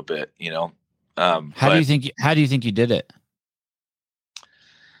body a little bit, How do you think you did it?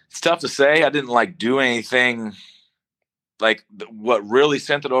 It's tough to say. I didn't do anything. What really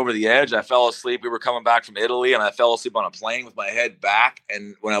sent it over the edge, I fell asleep. We were coming back from Italy, and I fell asleep on a plane with my head back.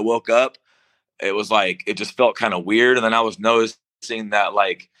 And when I woke up, it was it just felt kind of weird. And then I was noticing that,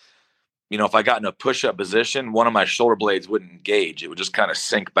 if I got in a push-up position, one of my shoulder blades wouldn't engage. It would just kind of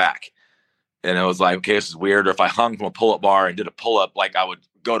sink back. And it was like, okay, this is weird. Or if I hung from a pull-up bar and did a pull-up, I would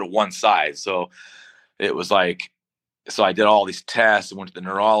go to one side. So it was so I did all these tests and went to the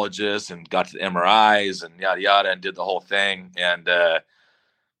neurologist and got to the MRIs and yada, yada, and did the whole thing. And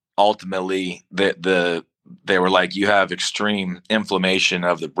ultimately they were like, you have extreme inflammation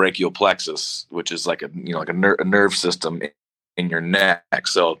of the brachial plexus, which is like a nerve system in your neck.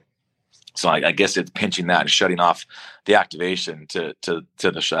 So I guess it's pinching that and shutting off the activation to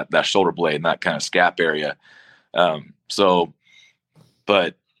that shoulder blade and that kind of scap area.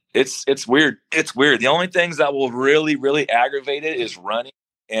 But it's weird. It's weird. The only things that will really, really aggravate it is running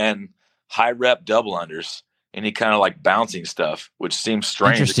and high rep double unders, any kind of bouncing stuff, which seems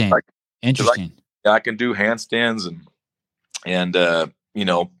strange. Interesting. I can do handstands and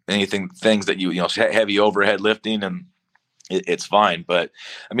things that heavy overhead lifting, and it's fine. But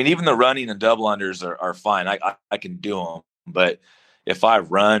even the running and double unders are fine. I can do them. But if I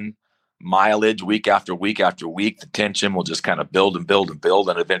run mileage week after week after week, the tension will just kind of build and build and build,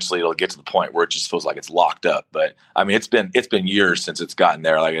 and eventually it'll get to the point where it just feels like it's locked up. But I mean, it's been years since it's gotten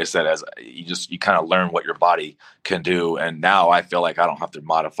there. Like I said, as you kind of learn what your body can do, and now I feel like I don't have to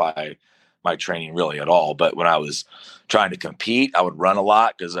modify my training really at all. But when I was trying to compete, I would run a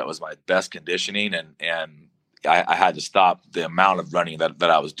lot because that was my best conditioning, and I had to stop the amount of running that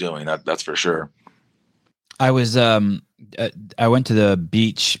I was doing. That's for sure. I went to the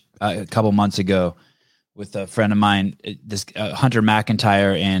beach a couple months ago with a friend of mine, this Hunter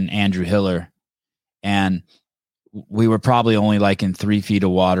McIntyre and Andrew Hiller. And we were probably only like in 3 feet of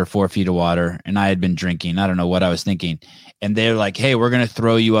water, 4 feet of water. And I had been drinking. I don't know what I was thinking. And they're like, hey, we're going to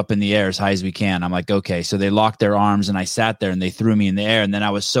throw you up in the air as high as we can. I'm like, okay. So they locked their arms and I sat there and they threw me in the air. And then I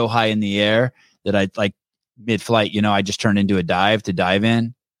was so high in the air that I like mid-flight, I just turned into a dive to dive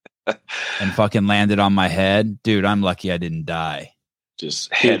in and fucking landed on my head. Dude, I'm lucky I didn't die.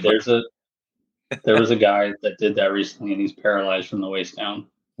 Just Dude, there was a guy that did that recently and he's paralyzed from the waist down.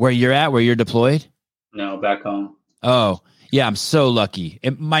 Where you're deployed? No, back home. Oh, yeah, I'm so lucky.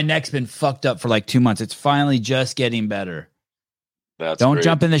 My neck's been fucked up for like 2 months. It's finally just getting better. Don't great.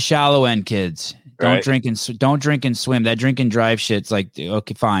 jump in the shallow end, kids. Don't drink and swim. That drink and drive shit's like,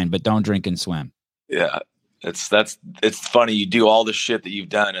 okay, fine, but don't drink and swim. Yeah. It's funny. You do all the shit that you've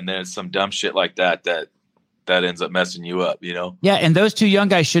done, and then some dumb shit like that ends up messing you up, Yeah, and those two young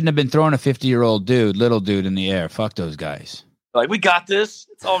guys shouldn't have been throwing a 50-year-old little dude in the air. Fuck those guys. Like, we got this.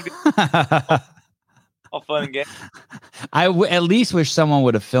 It's all good. All fun and games. I at least wish someone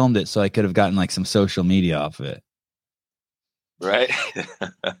would have filmed it so I could have gotten like some social media off of it. Right.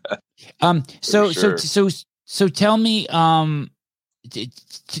 So tell me,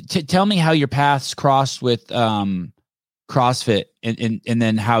 tell me how your paths crossed with CrossFit and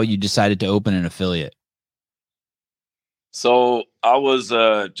then how you decided to open an affiliate. So I was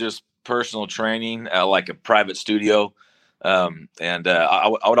just personal training at like a private studio. And I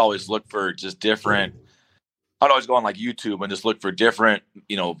would always look for just different, I'd always go on like YouTube and just look for different,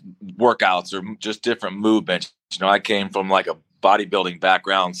 workouts or just different movements. I came from like a bodybuilding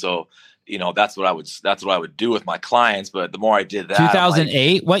background. So, that's what I would do with my clients. But the more I did that,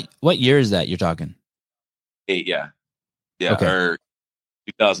 2008, what year is that you're talking? 8. Yeah. Yeah. Okay. Or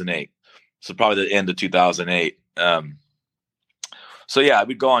 2008. So probably the end of 2008. So yeah, I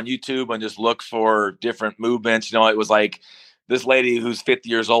would go on YouTube and just look for different movements. It was like this lady who's 50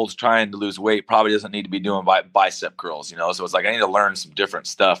 years old is trying to lose weight, probably doesn't need to be doing bicep curls, So it's like, I need to learn some different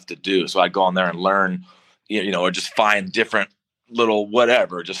stuff to do. So I go on there and learn, or just find different little,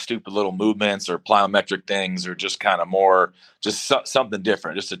 whatever, just stupid little movements or plyometric things, or just kind of more, just something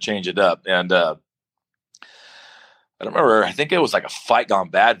different, just to change it up. And, I don't remember. I think it was like a Fight Gone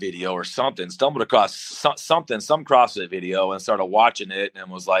Bad video or something. Stumbled across some CrossFit video and started watching it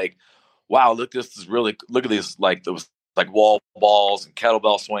and was like, "Wow, look at these like those like wall balls and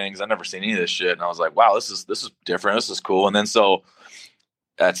kettlebell swings. I've never seen any of this shit." And I was like, "Wow, this is different. This is cool." And then so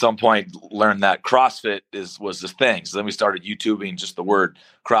at some point learned that CrossFit was this thing. So then we started YouTubing just the word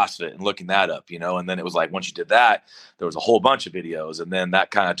CrossFit and looking that up, And then it was like once you did that, there was a whole bunch of videos, and then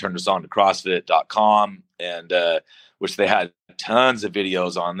that kind of turned us on to CrossFit.com and which they had tons of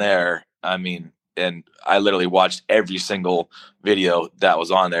videos on there. I mean, and I literally watched every single video that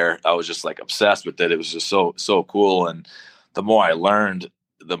was on there. I was just like obsessed with it. It was just so cool. And the more I learned,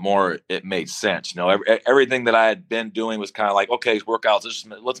 the more it made sense. Everything that I had been doing was kind of like, okay, workouts,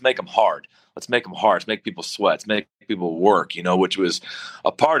 let's make them hard. Let's make them hard. Let's make people sweat. Let's make people work, which was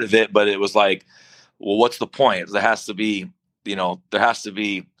a part of it. But it was like, well, what's the point? There has to be,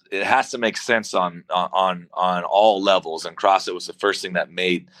 it has to make sense on all levels. And CrossFit was the first thing that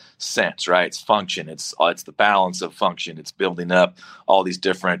made sense, right? It's function. It's the balance of function. It's building up all these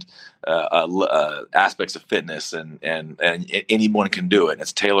different aspects of fitness, and anyone can do it. And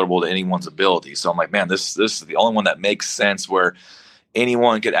it's tailorable to anyone's ability. So I'm like, man, this is the only one that makes sense where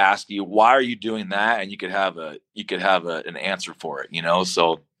anyone could ask you, why are you doing that? And you could have an answer for it,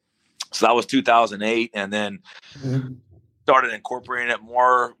 So that was 2008. And then started incorporating it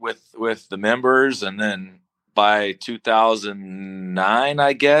more with the members. And then by 2009,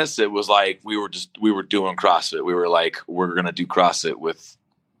 I guess it was like, we were doing CrossFit. We were like, we're going to do CrossFit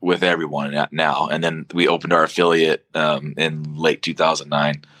with everyone now. And then we opened our affiliate in late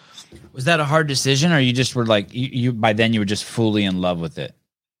 2009. Was that a hard decision, or you just were like, you by then you were just fully in love with it?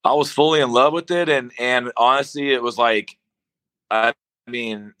 I was fully in love with it. And honestly, it was like,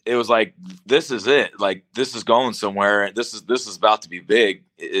 it was like, this is it. Like, this is going somewhere. And this is about to be big.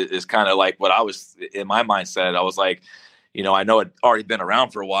 Is kind of like what I was in my mindset. I was like, I know it already been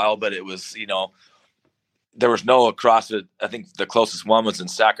around for a while, but it was, there was no CrossFit. I think the closest one was in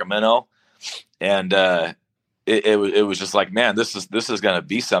Sacramento. And it was just like, man, this is going to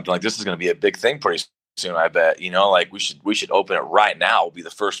be something. Like, this is going to be a big thing pretty soon, I bet. Like, we should open it right now. We'll be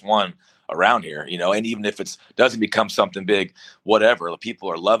the first one around here, and even if it doesn't become something big, whatever,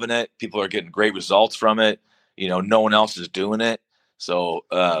 people are loving it. People are getting great results from it. No one else is doing it. So,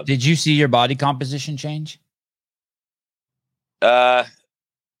 did you see your body composition change? Yeah,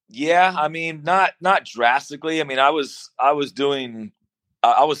 I mean, not drastically. I mean, I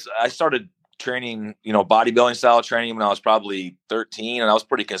started training, bodybuilding style training when I was probably 13, and I was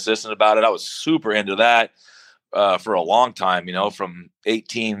pretty consistent about it. I was super into that for a long time, from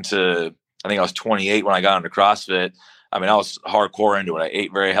 18 to I think I was 28 when I got into CrossFit. I mean, I was hardcore into it. I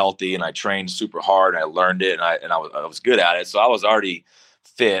ate very healthy and I trained super hard and I learned it and I was good at it. So I was already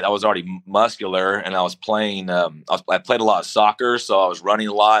fit. I was already muscular and I was playing, I played a lot of soccer. So I was running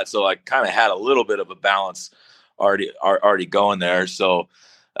a lot. So I kind of had a little bit of a balance already going there. So,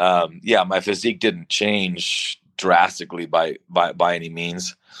 yeah, my physique didn't change drastically by any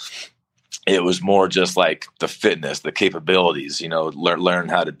means. It was more just like the fitness, the capabilities, learn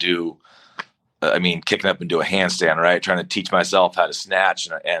how to do, kicking up and do a handstand, right? Trying to teach myself how to snatch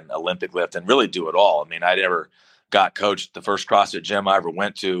and Olympic lift and really do it all. I mean, I never got coached. The first CrossFit gym I ever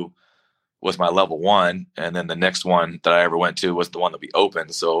went to was my level 1. And then the next one that I ever went to was the one that we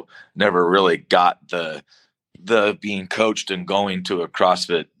opened. So never really got the being coached and going to a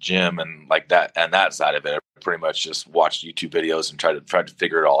CrossFit gym and like that and that side of it. I pretty much just watched YouTube videos and tried to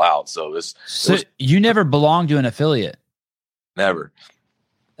figure it all out. So you never belonged to an affiliate? Never.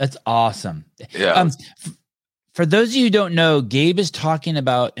 That's awesome. Yeah. For those of you who don't know, Gabe is talking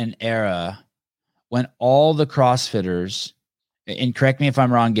about an era when all the CrossFitters, and correct me if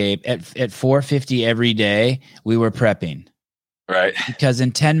I'm wrong, Gabe, at 4:50 every day, we were prepping. Right. Because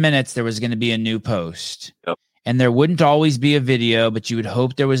in 10 minutes, there was going to be a new post. Yep. And there wouldn't always be a video, but you would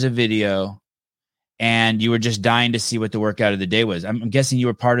hope there was a video. And you were just dying to see what the workout of the day was. I'm guessing you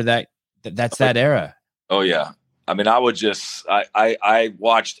were part of that. That's that era. Oh, yeah. I mean, I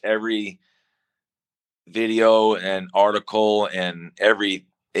watched every video and article and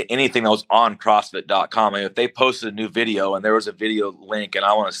anything that was on CrossFit.com. And if they posted a new video and there was a video link, and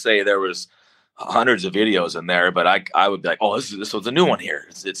I want to say there was hundreds of videos in there, but I would be like, oh, this was a new one here.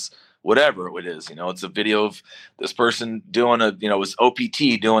 It's whatever it is, it's a video of this person doing was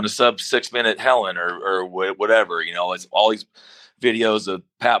OPT doing a sub 6 minute Helen or whatever, it's all these videos of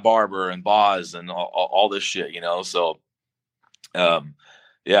Pat Barber and Boz and all this shit, so,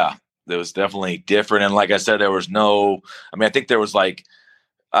 yeah, it was definitely different. And like I said, there was I think there was like,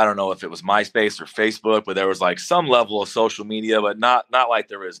 I don't know if it was MySpace or Facebook, but there was like some level of social media, but not like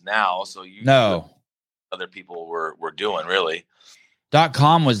there is now. So other people were doing really.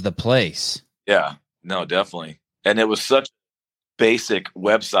 .com was the place. Yeah, no, definitely. And it was such a basic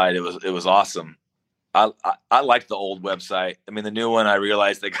website. It was awesome. I like the old website. I mean, the new one, I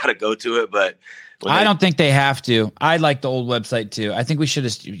realized they got to go to it, but I don't think they have to. I like the old website too. I think we should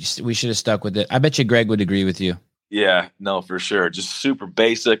have stuck with it. I bet you Greg would agree with you. Yeah, no, for sure. Just super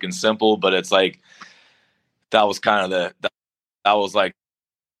basic and simple, but it's like that was kind of that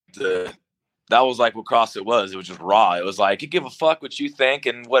was like what CrossFit was. It was just raw. It was like, you give a fuck what you think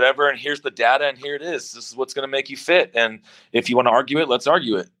and whatever, and here's the data, and here it is. This is what's going to make you fit. And if you want to argue it, let's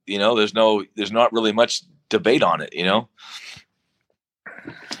argue it. There's not really much debate on it.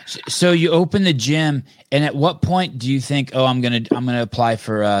 So you open the gym, and at what point do you think, oh, I'm gonna apply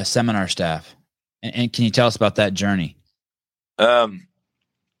for seminar staff? And can you tell us about that journey?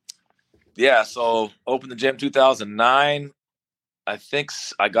 Yeah. So opened the gym 2009. I think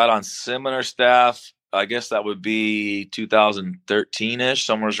I got on seminar staff. I guess that would be 2013-ish,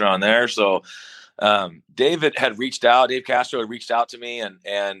 somewhere around there. So Dave Castro had reached out to me and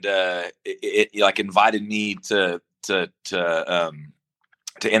it like invited me to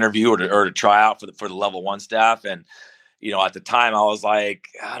interview or to try out for the level 1 staff. And at the time I was like,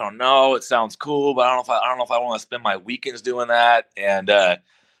 I don't know, it sounds cool, but I don't know if I want to spend my weekends doing that. And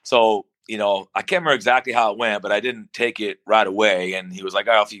so I can't remember exactly how it went, but I didn't take it right away. And he was like,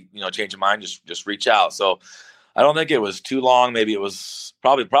 oh, if you change your mind, just reach out. So I don't think it was too long. Maybe it was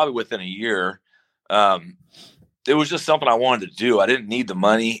probably within a year. It was just something I wanted to do. I didn't need the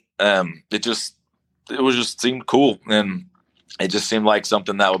money. It just seemed cool. And it just seemed like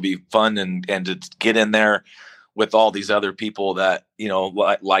something that would be fun and to get in there with all these other people that,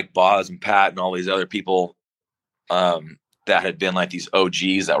 like Boz and Pat and all these other people, that had been like these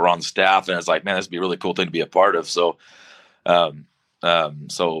OGs that were on the staff. And it's like, man, this would be a really cool thing to be a part of. So, yeah,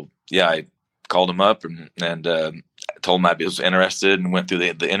 I called him up and told him I was interested and went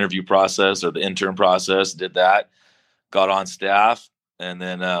through the interview process or the intern process, did that, got on staff. And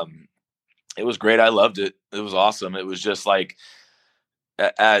then, It was great. I loved it. It was awesome. It was just like,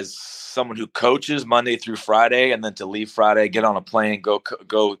 as someone who coaches Monday through Friday, and then to leave Friday, get on a plane,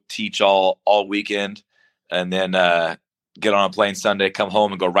 go teach all weekend, and then get on a plane Sunday, come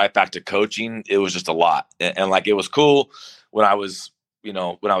home and go right back to coaching. It was just a lot. And like, it was cool when I was, when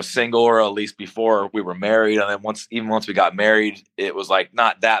I was single, or at least before we were married. And then once we got married, it was like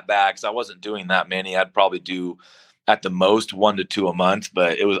not that bad, because I wasn't doing that many. I'd probably do at the most 1 to 2 a month,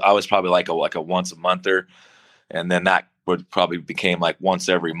 but I was probably like a once a monther. And then that would probably became like once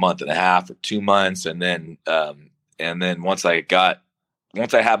every month and a half or 2 months. And then once I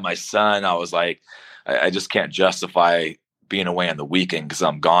had my son, I was like, I just can't justify being away on the weekend, because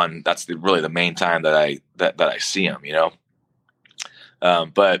I'm gone. That's really the main time that I see him,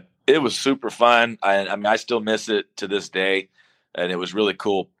 but it was super fun. I mean, I still miss it to this day, and it was really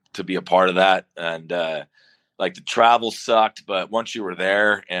cool to be a part of that. And like, the travel sucked, but once you were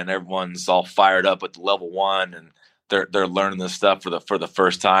there and everyone's all fired up with the level 1 and they're learning this stuff for the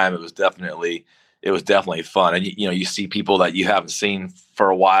first time, it was definitely fun. And you see people that you haven't seen for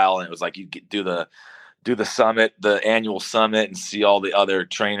a while, and it was like you do the summit, the annual summit, and see all the other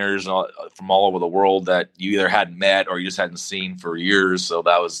trainers from all over the world that you either hadn't met or you just hadn't seen for years. So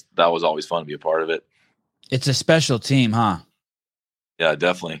that was always fun to be a part of it. It's a special team, huh? Yeah,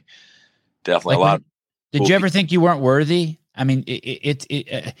 definitely. Like, a lot. Did you ever think you weren't worthy? I mean,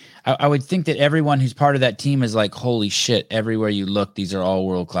 I would think that everyone who's part of that team is like, holy shit, everywhere you look, these are all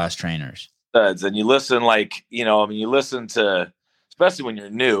world-class trainers. And you listen, like, you listen to, especially when you're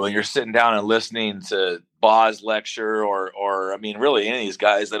new and you're sitting down and listening to Boz lecture, or I mean, really any of these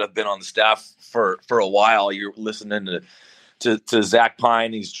guys that have been on the staff for a while. You're listening to Zach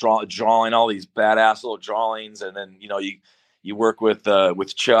Pine. He's drawing all these badass little drawings. And then, you work with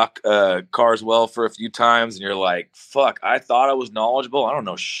Chuck Carswell for a few times, and you're like, fuck, I thought I was knowledgeable. I don't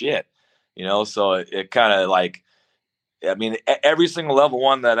know shit, so it kind of like, I mean, every single level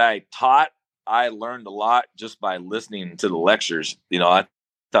 1 that I taught, I learned a lot just by listening to the lectures. I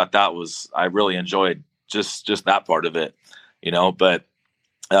thought I really enjoyed just that part of it, but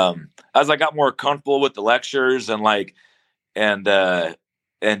as I got more comfortable with the lectures and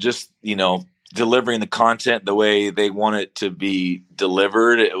just, delivering the content the way they want it to be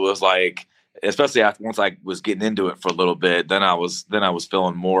delivered, it was like, especially once I was getting into it for a little bit, then I was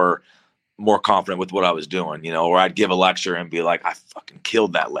feeling more confident with what I was doing, or I'd give a lecture and be like, I fucking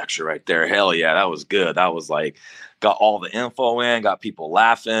killed that lecture right there. Hell yeah, that was good. That was like, got all the info in, got people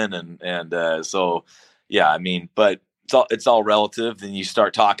laughing. And so, yeah, I mean, but it's all relative. And you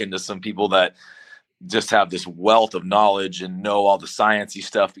start talking to some people that just have this wealth of knowledge and know all the sciencey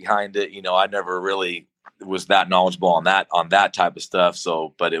stuff behind it. I never really was that knowledgeable on that type of stuff.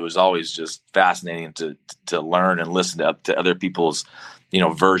 So, but it was always just fascinating to learn and listen to other people's,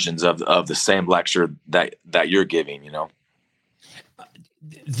 versions of the same lecture that you're giving, In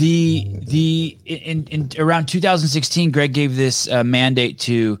around 2016, Greg gave this mandate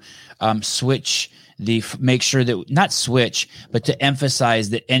to make sure that not switch, but to emphasize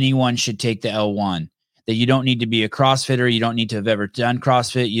that anyone should take the L1. That you don't need to be a CrossFitter. You don't need to have ever done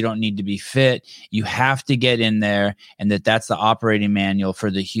CrossFit. You don't need to be fit. You have to get in there, and that's the operating manual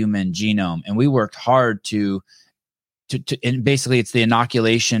for the human genome. And we worked hard to and basically it's the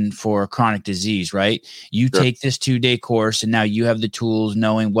inoculation for chronic disease, right? You Sure. take this 2-day course, and now you have the tools,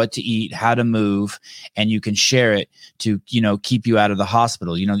 knowing what to eat, how to move, and you can share it to, keep you out of the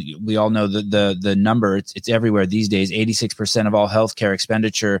hospital. We all know the number, it's everywhere these days. 86% of all healthcare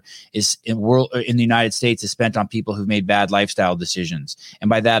expenditure is in the United States is spent on people who've made bad lifestyle decisions. And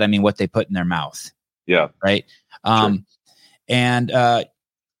by that, I mean what they put in their mouth. Yeah. Right. Sure. And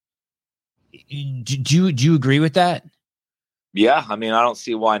do you agree with that? Yeah, I mean, I don't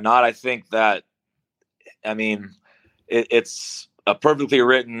see why not. I think that, I mean, it's a perfectly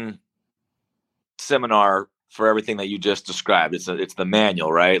written seminar for everything that you just described. It's the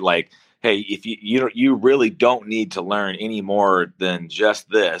manual, right? Like, hey, if you really don't need to learn any more than just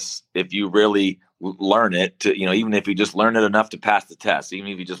this. If you really learn it, to even if you just learn it enough to pass the test, even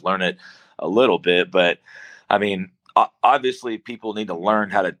if you just learn it a little bit. But I mean, obviously, people need to learn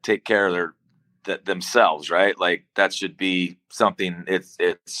how to take care of themselves, right? Like, that should be something,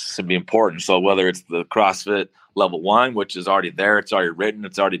 it should be important. So whether it's the CrossFit level 1, which is already there, it's already written,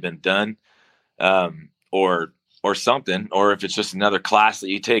 it's already been done, or something, or if it's just another class that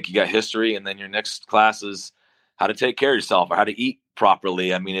you take, you got history, and then your next class is how to take care of yourself or how to eat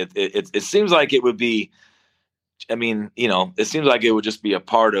properly. I mean, it seems like it would be, I mean, it seems like it would just be a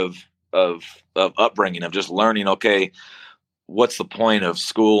part of upbringing, of just learning, okay, what's the point of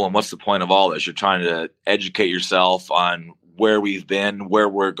school and what's the point of all this? You're trying to educate yourself on where we've been, where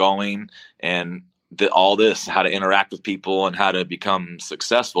we're going, and all this, how to interact with people and how to become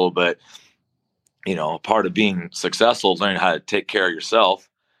successful. But, you know, part of being successful is learning how to take care of yourself,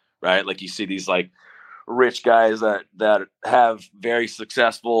 right? Like you see these like rich guys that have very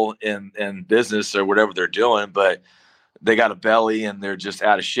successful in business or whatever they're doing, but they got a belly and they're just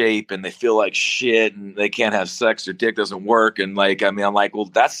out of shape and they feel like shit and they can't have sex, their dick doesn't work. And like, I mean, I'm like, well,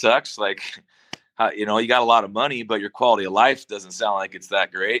 that sucks. Like, you know, you got a lot of money, but your quality of life doesn't sound like it's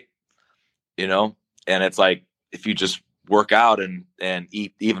that great, you know? And it's like, if you just work out and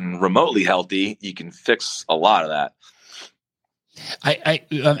eat even remotely healthy, you can fix a lot of that.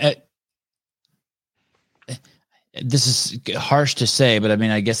 This is harsh to say, but I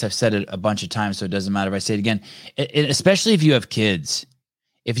mean, I guess I've said it a bunch of times, so it doesn't matter if I say it again. Especially if you have kids.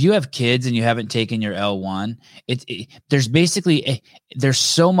 If you have kids and you haven't taken your L1, there's basically there's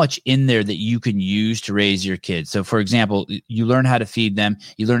so much in there that you can use to raise your kids. So, for example, you learn how to feed them,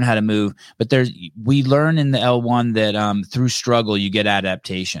 you learn how to move, but we learn in the L1 that through struggle you get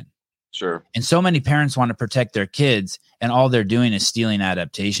adaptation. Sure. And so many parents want to protect their kids, and all they're doing is stealing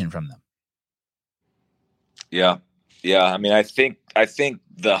adaptation from them. Yeah. Yeah. I mean, I think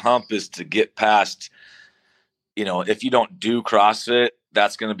the hump is to get past, you know, if you don't do CrossFit,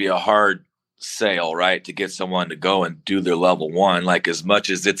 that's going to be a hard sale, right? To get someone to go and do their level 1, like as much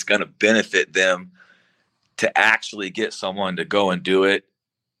as it's going to benefit them to actually get someone to go and do it.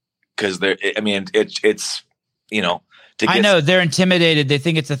 Cause it's, you know, I know they're intimidated. They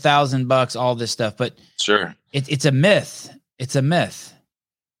think it's $1,000, all this stuff, but sure. It's a myth. It's a myth.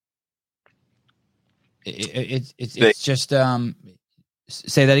 It's just,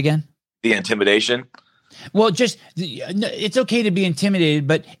 say that again. The intimidation. Well, it's okay to be intimidated,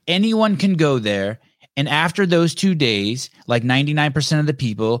 but anyone can go there. And after those 2 days, like 99% of the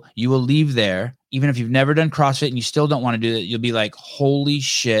people, you will leave there, even if you've never done CrossFit and you still don't want to do it, you'll be like, holy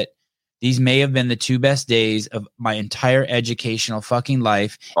shit, these may have been the 2 best days of my entire educational fucking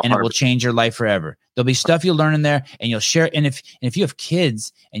life, and it will change your life forever. There'll be stuff you'll learn in there and you'll share. And if you have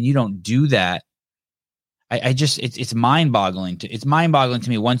kids and you don't do that, it's mind-boggling. It's mind-boggling to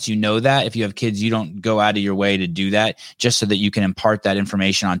me once you know that. If you have kids, you don't go out of your way to do that just so that you can impart that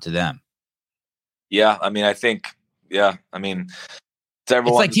information onto them. Yeah, I mean, it's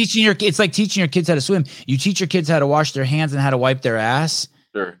like teaching your kids how to swim. You teach your kids how to wash their hands and how to wipe their ass.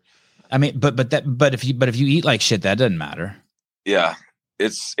 Sure. I mean, but if you eat like shit, that doesn't matter. Yeah,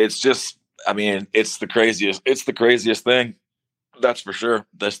 it's just. I mean, it's the craziest thing. That's for sure.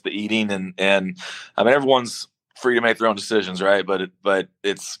 That's the eating and I mean, everyone's free to make their own decisions, right? But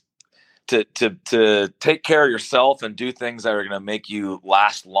it's to take care of yourself and do things that are going to make you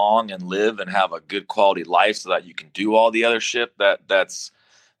last long and live and have a good quality life, so that you can do all the other shit that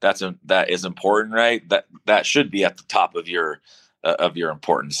is important, right? That should be at the top of your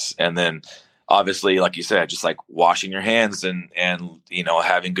importance. And then obviously, like you said, just like washing your hands and you know,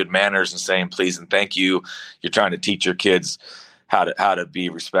 having good manners and saying please and thank you. You're trying to teach your kids how to be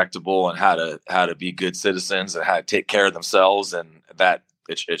respectable and how to be good citizens and how to take care of themselves, and that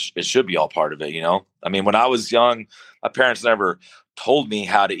it should be all part of it, you know? I mean, when I was young, my parents never told me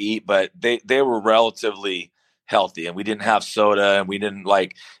how to eat, but they were relatively healthy, and we didn't have soda, and we didn't,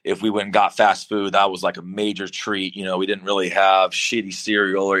 like, if we went and got fast food, that was like a major treat. You know, we didn't really have shitty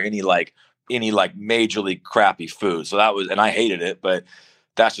cereal or any majorly crappy food. So that was, and I hated it, but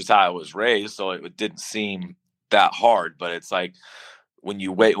that's just how I was raised. So it didn't seem that hard. But it's like when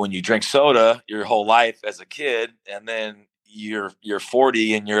you drink soda your whole life as a kid, and then you're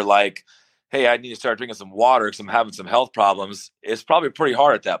 40 and you're like, hey, I need to start drinking some water because I'm having some health problems. It's probably pretty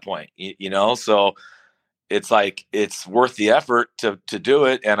hard at that point, you know? So it's like, it's worth the effort to do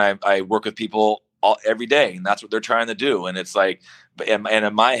it. And I work with people every day, and that's what they're trying to do. And it's like, and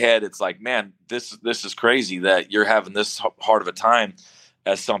in my head, it's like, man, this is crazy that you're having this hard of a time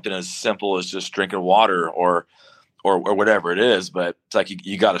as something as simple as just drinking water or whatever it is. But it's like,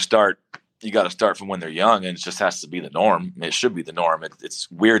 you got to start from when they're young, and it just has to be the norm. It should be the norm. It's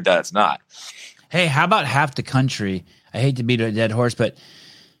weird that it's not. Hey, how about half the country? I hate to beat a dead horse, but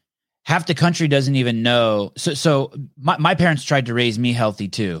half the country doesn't even know. So my parents tried to raise me healthy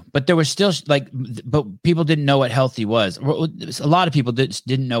too, but there was still but people didn't know what healthy was. A lot of people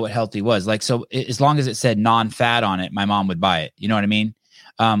didn't know what healthy was. Like, so as long as it said non-fat on it, my mom would buy it. You know what I mean?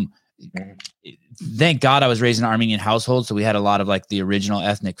 Thank God I was raised in an Armenian household, so we had a lot of like the original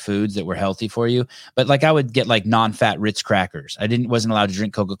ethnic foods that were healthy for you. But like, I would get like non-fat Ritz crackers. Wasn't allowed to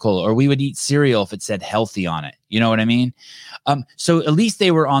drink Coca-Cola, or we would eat cereal if it said healthy on it. You know what I mean? So at least they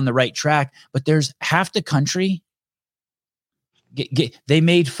were on the right track. But there's half the country. They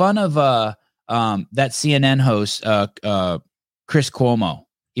made fun of that CNN host Chris Cuomo,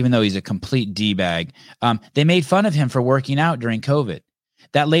 even though he's a complete D-bag. They made fun of him for working out during COVID.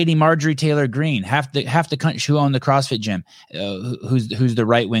 That lady Marjorie Taylor Greene, half the country who owned the CrossFit gym, who's the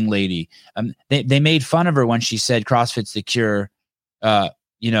right wing lady. They made fun of her when she said CrossFit's the cure, the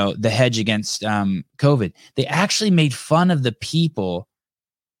hedge against COVID. They actually made fun of the people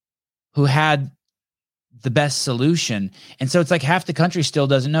who had the best solution, and so it's like half the country still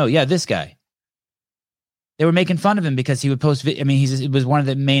doesn't know. Yeah, this guy. They were making fun of him because he would post. He was one of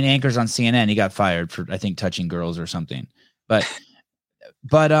the main anchors on CNN. He got fired for, I think, touching girls or something. But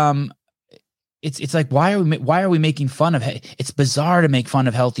it's like, why are we making fun of? It's bizarre to make fun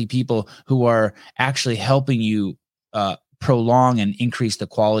of healthy people who are actually helping you prolong and increase the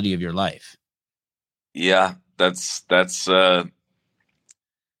quality of your life. Yeah, that's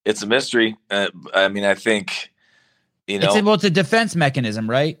it's a mystery. I think it's a defense mechanism,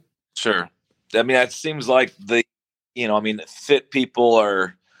 right? Sure. It seems like fit people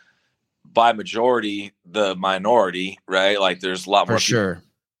are by majority the minority, right? Like there's a lot more people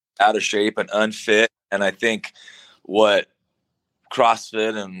out of shape and unfit. And I think what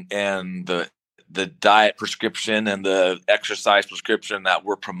CrossFit and the diet prescription and the exercise prescription that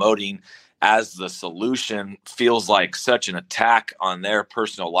we're promoting as the solution feels like such an attack on their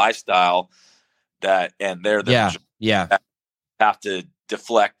personal lifestyle that, and they're have to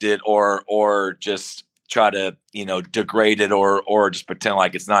deflect it or just try to, degrade it or just pretend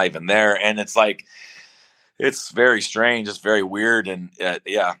like it's not even there. And it's like, it's very strange. It's very weird. And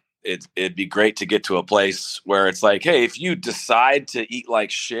it'd be great to get to a place where it's like, hey, if you decide to eat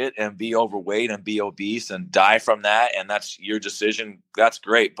like shit and be overweight and be obese and die from that, and that's your decision, that's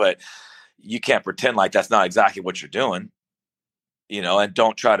great. But you can't pretend like that's not exactly what you're doing, and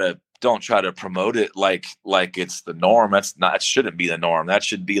don't try to promote it like it's the norm. It shouldn't be the norm. That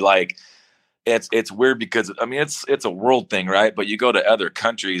should be like, it's weird because it's a world thing, right? But you go to other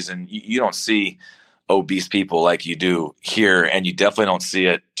countries and you don't see obese people like you do here, and you definitely don't see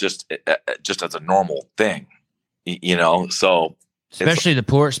it just as a normal thing, So especially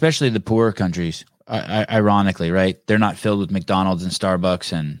the poorer countries, ironically, right? They're not filled with McDonald's and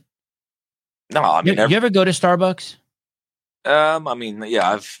Starbucks and. No, you ever go to Starbucks?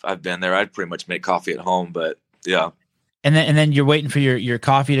 I've been there. I'd pretty much make coffee at home, but yeah. And then you're waiting for your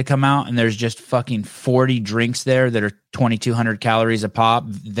coffee to come out, and there's just fucking 40 drinks there that are 2,200 calories a pop,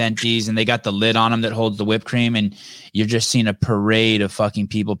 ventis, and they got the lid on them that holds the whipped cream, and you're just seeing a parade of fucking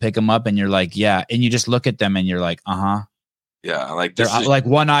people pick them up, and you're like, yeah, and you just look at them, and you're like, yeah, like they're like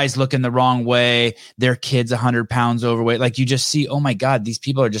one eye's looking the wrong way. Their kid's 100 pounds overweight. Like you just see, oh my God, these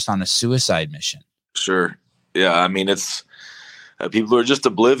people are just on a suicide mission. Sure, yeah. It's people are just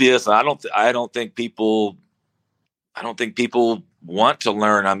oblivious. I don't think people want to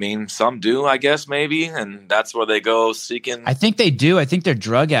learn. Some do, I guess, maybe, and that's where they go seeking. I think they do. I think they're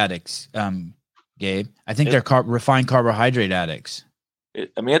drug addicts, Gabe. I think they're refined carbohydrate addicts.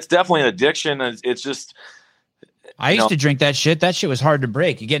 It's definitely an addiction. It's just. I used to drink that shit. That shit was hard to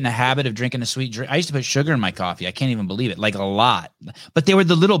break. You get in the habit of drinking a sweet drink. I used to put sugar in my coffee. I can't even believe it. Like a lot. But they were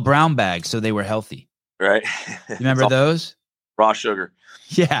the little brown bags, so they were healthy. Right. You remember those? Raw sugar.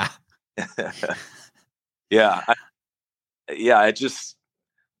 Yeah. Yeah. It just,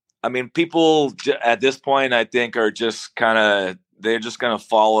 people at this point, I think, are just they're just going to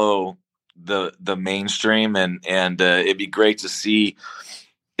follow the mainstream, and it'd be great to see.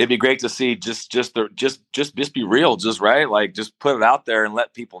 It'd be great to see just be real, just right. Like just put it out there and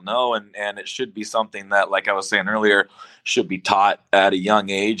let people know. And it should be something that, like I was saying earlier, should be taught at a young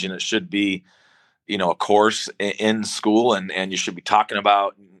age, and it should be, a course in school, and you should be talking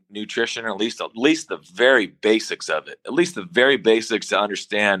about nutrition, or at least the very basics of it, at least the very basics to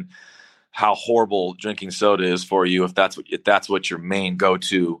understand how horrible drinking soda is for you. If that's what your main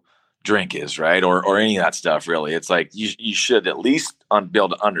go-to drink is, right? Or any of that stuff, really. It's like, you should at least be able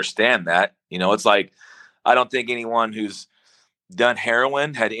to understand that, it's like, I don't think anyone who's done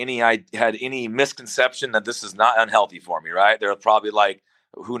heroin had any misconception that this is not unhealthy for me, right? They're probably like,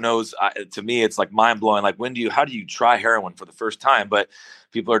 who knows? To me, it's like mind blowing. Like, how do you try heroin for the first time? But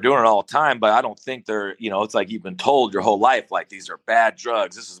people are doing it all the time. But I don't think they're, it's like you've been told your whole life, like, these are bad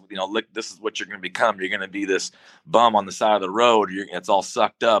drugs. This is, this is what you're going to become. You're going to be this bum on the side of the road. It's all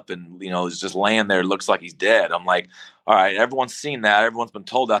sucked up, and it's just laying there. It looks like he's dead. I'm like, all right, everyone's seen that. Everyone's been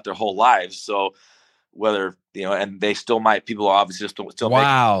told that their whole lives. So whether and they still might. People are obviously still.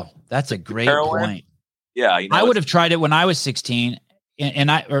 Wow, that's a great point. Yeah, I would have tried it when I was 16.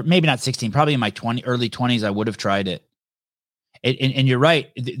 Or maybe not 16, probably in my early 20s, I would have tried it. And you're right.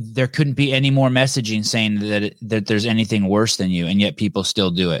 There couldn't be any more messaging saying that there's anything worse than you, and yet people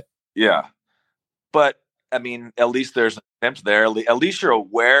still do it. Yeah. But I mean, at least there's an attempt there. At least you're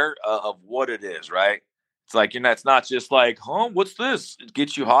aware of what it is, right? It's like, it's not just like, what's this? It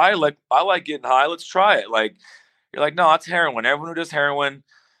gets you high. Like, I like getting high. Let's try it. Like, you're like, no, it's heroin. Everyone who does heroin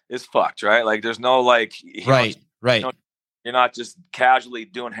is fucked, right? Like, there's no like, right. You're not just casually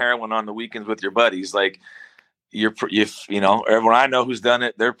doing heroin on the weekends with your buddies. Like, everyone I know who's done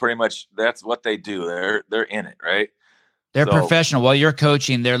it, they're pretty much, that's what they do. They're in it, right? They're professional. While you're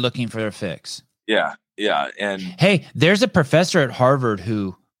coaching, they're looking for their fix. Yeah. Yeah. And hey, there's a professor at Harvard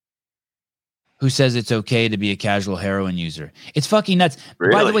who says it's okay to be a casual heroin user. It's fucking nuts.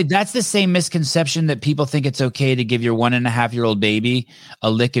 Really? By the way, that's the same misconception that people think it's okay to give your 1.5-year-old baby a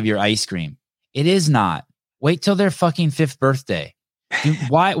lick of your ice cream. It is not. Wait till their fucking 5th birthday. Dude,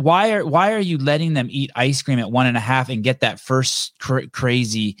 why are you letting them eat ice cream at 1.5 and get that first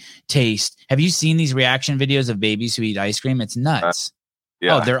crazy taste? Have you seen these reaction videos of babies who eat ice cream? It's nuts.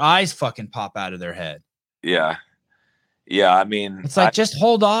 Yeah. Oh, their eyes fucking pop out of their head. Yeah. Yeah. I mean, it's like, just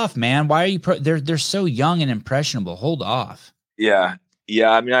hold off, man. Why are you? They're so young and impressionable. Hold off. Yeah. Yeah.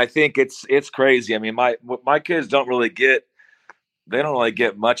 I mean, I think it's crazy. I mean, my kids don't really get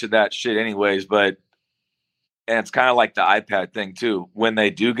much of that shit anyways, and it's kind of like the iPad thing too. When they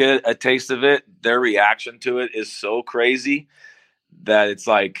do get a taste of it, their reaction to it is so crazy that it's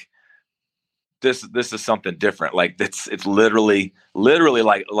like, this is something different. Like it's literally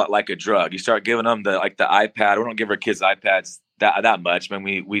like a drug. You start giving them the iPad. We don't give our kids iPads that much. I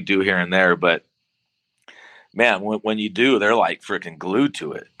mean, we do here and there, but man, when you do, they're like freaking glued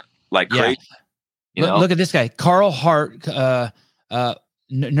to it. Like crazy. Look at this guy, Carl Hart,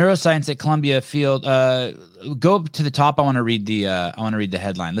 neuroscience at Columbia Field. Go to the top. I want to read the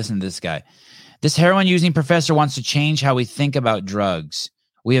headline. Listen to this guy. This heroin using professor wants to change how we think about drugs.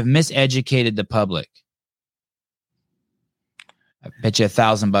 We have miseducated the public. I bet you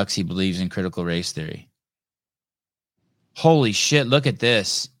 $1,000 he believes in critical race theory. Holy shit. Look at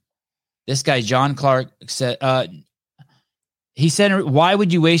this. This guy, John Clark, said, he said, why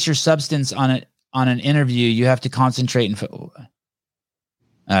would you waste your substance on an interview? You have to concentrate and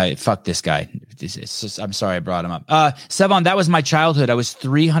fuck this guy. I'm sorry I brought him up. Sevon, that was my childhood. I was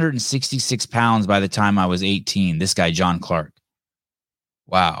 366 pounds by the time I was 18. This guy, John Clark.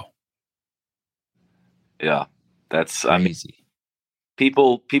 Wow. Yeah. That's crazy. I mean,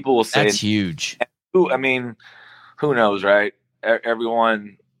 people will say that's huge. I mean, who knows, right?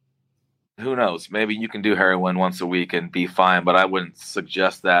 Everyone, who knows? Maybe you can do heroin once a week and be fine, but I wouldn't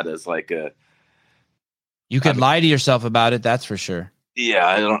suggest that as like a. You could lie to yourself about it. That's for sure. Yeah,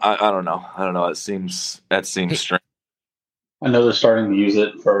 I don't know. That seems strange. I know they're starting to use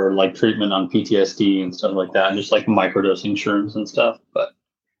it for like treatment on PTSD and stuff like that, and just like microdosing shrooms and stuff. But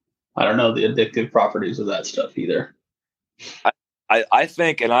I don't know the addictive properties of that stuff either. I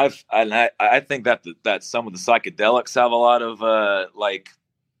think, and I think that some of the psychedelics have a lot of like,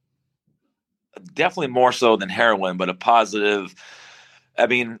 definitely more so than heroin, but a positive. I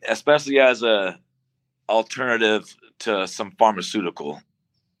mean, especially as a alternative to some pharmaceutical,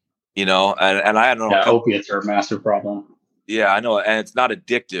 and I don't know. Yeah, opiates are a massive problem. Yeah, I know, and it's not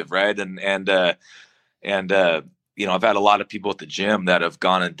addictive, right? And I've had a lot of people at the gym that have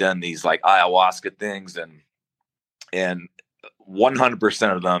gone and done these like ayahuasca things, and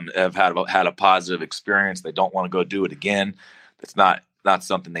 100% of them have had a positive experience. They don't want to go do it again. It's not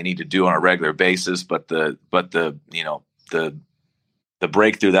something they need to do on a regular basis, but the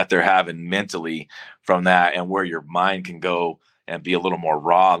breakthrough that they're having mentally from that, and where your mind can go and be a little more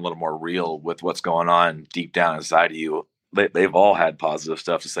raw, a little more real with what's going on deep down inside of you. They've all had positive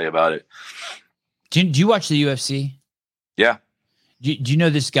stuff to say about it. Do you watch the UFC? Yeah. Do you know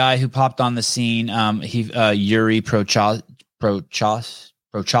this guy who popped on the scene? Yuri Prochaska.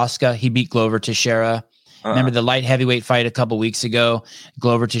 He beat Glover Teixeira. Remember the light heavyweight fight a couple weeks ago?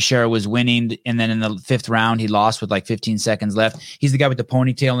 Glover Teixeira was winning, and then in the 5th round, he lost with like 15 seconds left. He's the guy with the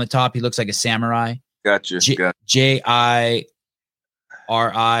ponytail on the top. He looks like a samurai. Gotcha. Jiri,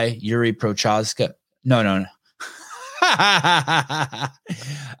 Yuri Prochaska. No.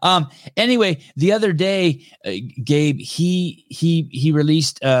 Anyway, the other day, Gabe, he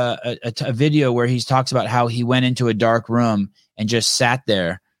released a video where he talks about how he went into a dark room and just sat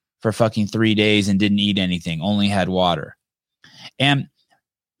there for fucking 3 days and didn't eat anything, only had water. And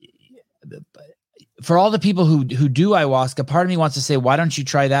for all the people who do ayahuasca, part of me wants to say, why don't you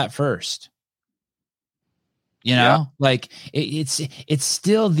try that first? Like it's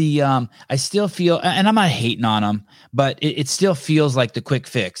still the, I still feel, and I'm not hating on them, but it still feels like the quick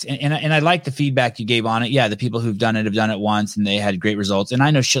fix. And I like the feedback you gave on it. Yeah. The people who've done it have done it once and they had great results. And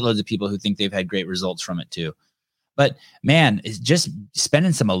I know shitloads of people who think they've had great results from it too. But man, it's just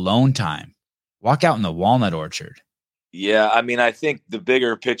spending some alone time Walk out in the walnut orchard. Yeah. I mean, I think the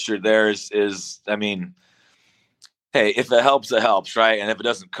bigger picture there is, I mean, hey, if it helps, it helps, right? And if it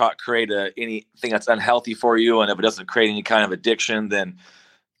doesn't create anything that's unhealthy for you, and if it doesn't create any kind of addiction, then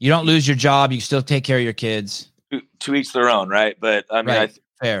you don't lose your job. You still take care of your kids. To each their own, right? But I mean, right.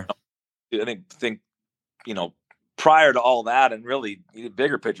 Fair. I think prior to all that, and really the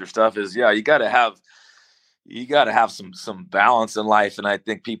bigger picture stuff is, yeah, you got to have some balance in life. And I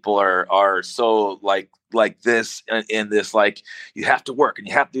think people are so like this in this, like, you have to work and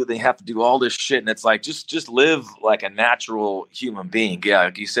they have to do all this shit. And it's like, just live like a natural human being. Yeah.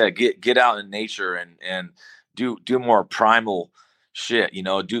 Like you said, get out in nature and do more primal shit,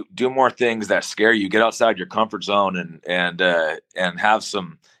 do more things that scare you, get outside your comfort zone and have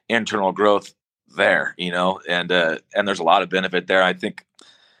some internal growth there, and there's a lot of benefit there. I think,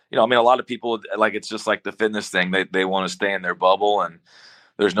 I mean, a lot of people, like, it's just like the fitness thing. They want to stay in their bubble and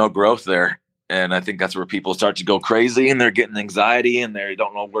there's no growth there. And I think that's where people start to go crazy and they're getting anxiety and they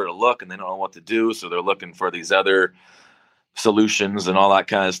don't know where to look and they don't know what to do. So they're looking for these other solutions and all that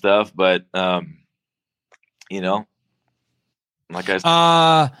kind of stuff. But, like I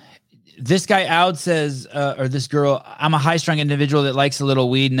said, this guy out says, or this girl, I'm a high-strung individual that likes a little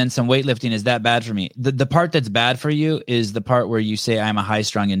weed and then some weightlifting. Is that bad for me? The part that's bad for you is the part where you say I'm a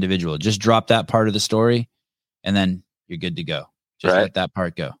high-strung individual. Just drop that part of the story and then you're good to go. Just let that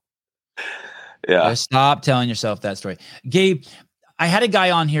part go. Yeah. Just stop telling yourself that story. Gabe, I had a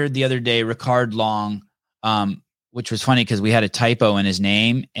guy on here the other day, Ricard Long, which was funny because we had a typo in his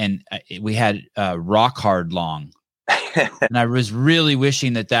name and we had Rock Hard Long. And I was really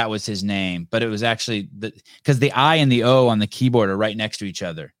wishing that was his name, but it was actually because the I and the O on the keyboard are right next to each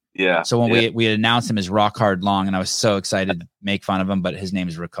other. Yeah. So when we had announced him as Rock Hard Long, and I was so excited to make fun of him, but his name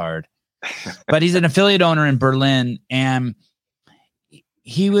is Ricard. But he's an affiliate owner in Berlin, and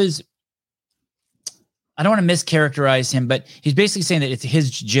he was, I don't want to mischaracterize him, but he's basically saying that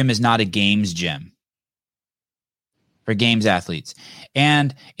his gym is not a games gym for games athletes.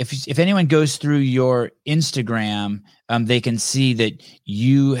 And if anyone goes through your Instagram, they can see that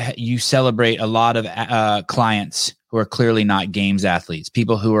you celebrate a lot of clients who are clearly not games athletes,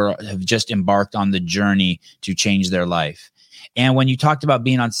 people who have just embarked on the journey to change their life. And when you talked about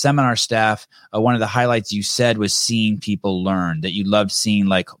being on seminar staff, one of the highlights you said was seeing people learn, that you loved seeing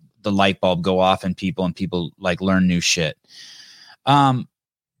like the light bulb go off in people and people like learn new shit. But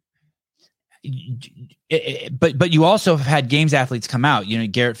you also have had games athletes come out,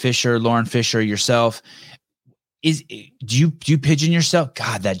 Garrett Fisher, Lauren Fisher, yourself. Do you pigeon yourself?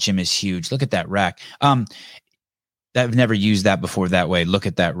 God, that gym is huge. Look at that rack. I've never used that before that way. Look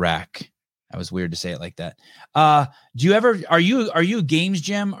at that rack. That was weird to say it like that. Do you ever, are you a games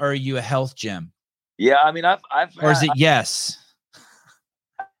gym or are you a health gym? Yeah. I mean, or is it yes?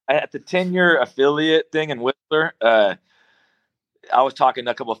 I had the 10-year affiliate thing in Whistler. I was talking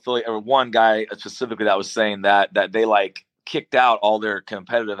to a couple of affiliate, or one guy specifically that was saying that they like kicked out all their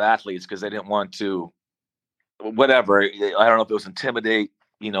competitive athletes because they didn't want to, whatever. I don't know if it was intimidate,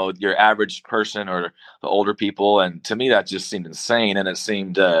 your average person or the older people. And to me, that just seemed insane. And it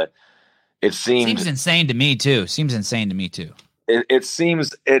seems insane to me too. It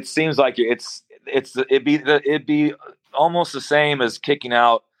seems like it'd be almost the same as kicking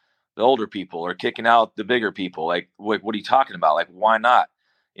out the older people or kicking out the bigger people. Like, what are you talking about? Like, why not?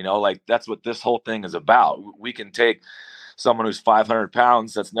 Like, that's what this whole thing is about. We can take someone who's 500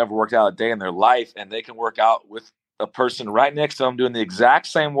 pounds that's never worked out a day in their life, and they can work out with a person right next to them doing the exact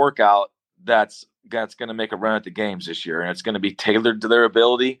same workout that's going to make a run at the games this year. And it's going to be tailored to their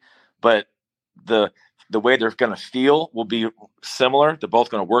ability, but the way they're going to feel will be similar. They're both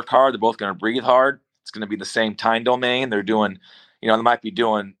going to work hard. They're both going to breathe hard. It's going to be the same time domain. They're doing, they might be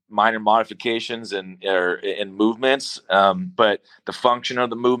doing minor modifications in movements, but the function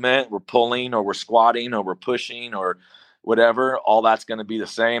of the movement, we're pulling or we're squatting or we're pushing or whatever, all that's going to be the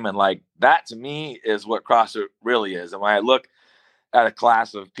same. And like, that to me is what CrossFit really is. And when I look at a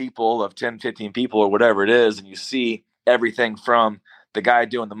class of people, of 10, 15 people or whatever it is, and you see everything from the guy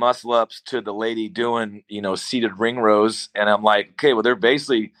doing the muscle ups to the lady doing, seated ring rows. And I'm like, okay, well, they're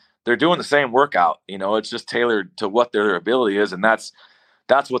doing the same workout. It's just tailored to what their ability is. And that's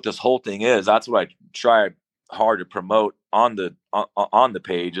what this whole thing is. That's what I try hard to promote on the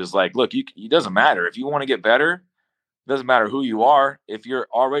page is like, look, it doesn't matter if you want to get better. It doesn't matter who you are. If you're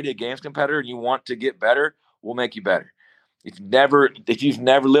already a games competitor and you want to get better, we'll make you better. If you've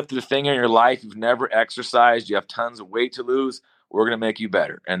never lifted a finger in your life, you've never exercised, you have tons of weight to lose, we're going to make you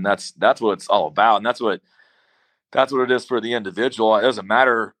better. And that's what it's all about. And that's what it is for the individual. It doesn't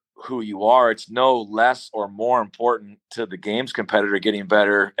matter who you are, it's no less or more important to the games competitor getting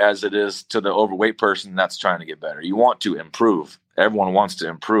better as it is to the overweight person that's trying to get better. You want to improve. Everyone wants to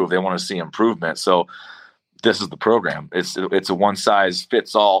improve. They want to see improvement. So this is the program. It's a one size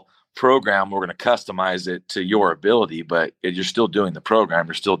fits all program. We're going to customize it to your ability, but you're still doing the program.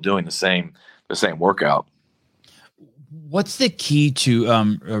 You're still doing the same workout. What's the key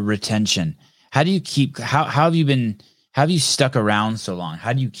to retention? How do you keep, how have you stuck around so long?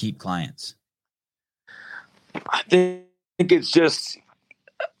 How do you keep clients? I think it's just,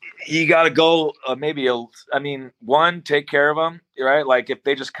 you got to go one, take care of them, right? Like if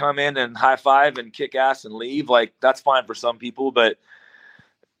they just come in and high five and kick ass and leave, like that's fine for some people, but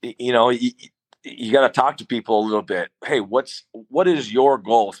you got to talk to people a little bit. Hey, what is your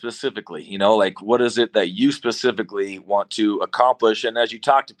goal specifically? Like what is it that you specifically want to accomplish? And as you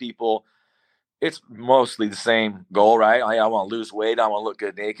talk to people, it's mostly the same goal, right? I want to lose weight. I want to look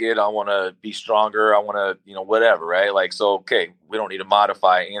good naked. I want to be stronger. I want to, whatever, right? Like, so, okay, we don't need to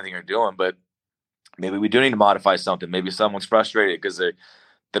modify anything you're doing, but maybe we do need to modify something. Maybe someone's frustrated because they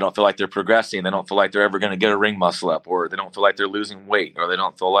don't feel like they're progressing. They don't feel like they're ever going to get a ring muscle up, or they don't feel like they're losing weight, or they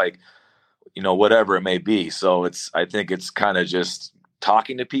don't feel like, whatever it may be. So I think it's kind of just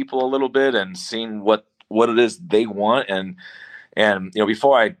talking to people a little bit and seeing what it is they want. And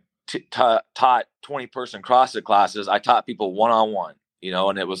before I taught 20-person CrossFit classes, I taught people one-on-one,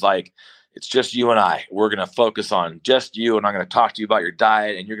 and it was like, it's just you and I. We're going to focus on just you, and I'm going to talk to you about your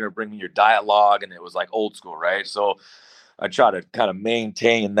diet, and you're going to bring me your diet log. And it was like old school, right? So I try to kind of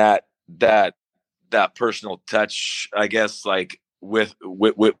maintain that personal touch, I guess, like with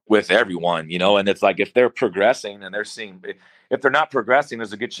everyone, and it's like, if they're progressing and if they're not progressing,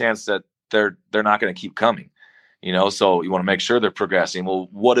 there's a good chance that they're not going to keep coming. So you want to make sure they're progressing. Well,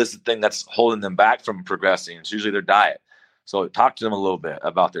 what is the thing that's holding them back from progressing? It's usually their diet. So talk to them a little bit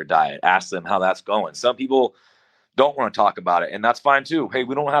about their diet. Ask them how that's going. Some people don't want to talk about it, and that's fine too. Hey,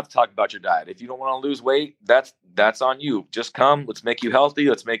 we don't have to talk about your diet. If you don't want to lose weight, that's on you. Just come. Let's make you healthy.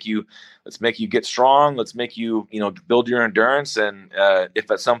 Let's make you get strong. Let's make you, build your endurance. And if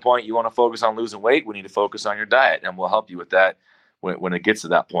at some point you want to focus on losing weight, we need to focus on your diet, and we'll help you with that when it gets to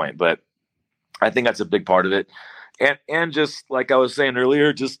that point. But I think that's a big part of it. And just like I was saying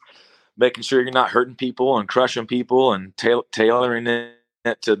earlier, just making sure you're not hurting people and crushing people, and tailoring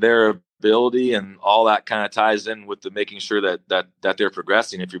it to their ability, and all that kind of ties in with the making sure that they're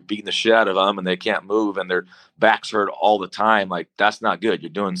progressing. If you're beating the shit out of them and they can't move and their backs hurt all the time, like that's not good. You're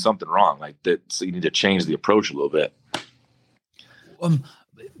doing something wrong. Like that, so you need to change the approach a little bit.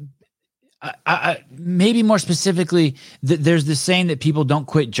 I maybe more specifically, there's this saying that people don't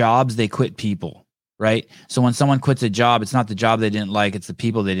quit jobs, they quit people, right? So when someone quits a job, it's not the job they didn't like, it's the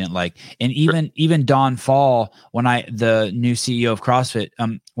people they didn't like. And even Don Fall, the new CEO of CrossFit,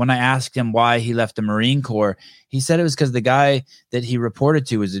 when I asked him why he left the Marine Corps, he said it was because the guy that he reported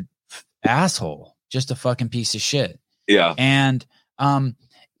to was an asshole, just a fucking piece of shit. Yeah. And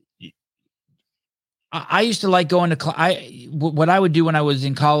I used to like going to what I would do when I was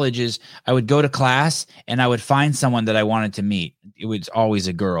in college is I would go to class and I would find someone that I wanted to meet. It was always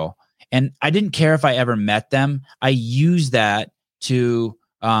a girl. And I didn't care if I ever met them. I used that to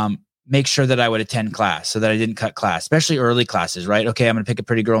make sure that I would attend class so that I didn't cut class, especially early classes, right? Okay, I'm going to pick a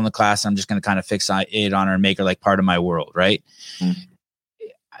pretty girl in the class. And I'm just going to kind of fixate on her and make her like part of my world, right? Mm.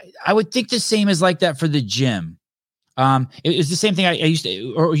 I would think the same is like that for the gym. It's the same thing I used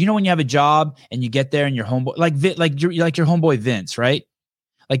to, or when you have a job and you get there and your homeboy, like your homeboy Vince, right?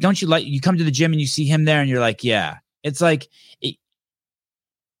 Like, don't you you come to the gym and you see him there and you're like, yeah, it's like,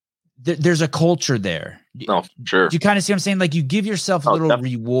 there's a culture there. No, sure. Do you kind of see what I'm saying? Like you give yourself little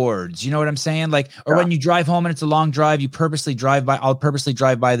rewards, you know what I'm saying? Like, or when you drive home and it's a long drive, I'll purposely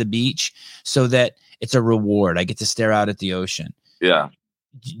drive by the beach so that it's a reward. I get to stare out at the ocean. Yeah.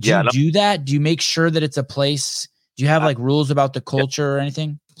 Do you do that? Do you make sure that it's a place? Do you have like rules about the culture or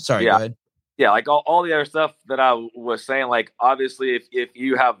anything? Sorry, go ahead. Yeah, like all the other stuff that I was saying, like obviously if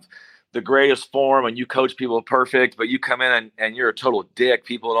you have the greatest form and you coach people perfect, but you come in and you're a total dick,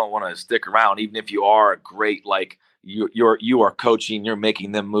 people don't want to stick around, even if you are great, like you are coaching, you're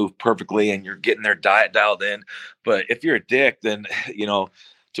making them move perfectly and you're getting their diet dialed in. But if you're a dick, then, you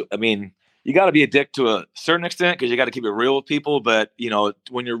got to be a dick to a certain extent because you got to keep it real with people. But,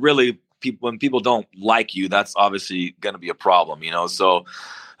 when you're really when people don't like you, that's obviously going to be a problem, So,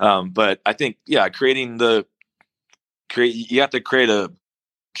 but I think, you have to create a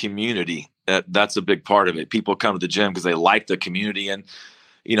community. That's a big part of it. People come to the gym because they like the community, and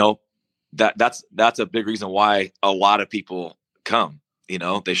that's a big reason why a lot of people come.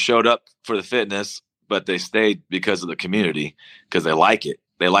 They showed up for the fitness, but they stayed because of the community, because they like it.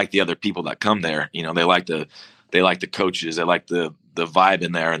 like the other people that come there. You know, they like the coaches, they like the vibe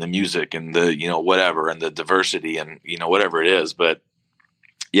in there and the music and the, you know, whatever, and the diversity and, you know, whatever it is. But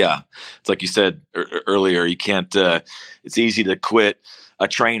yeah, it's like you said earlier, you can't, it's easy to quit a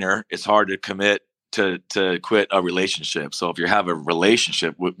trainer. It's hard to commit to quit a relationship. So if you have a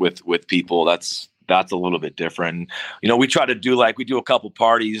relationship with people, that's a little bit different. You know, we try to do, like, we do a couple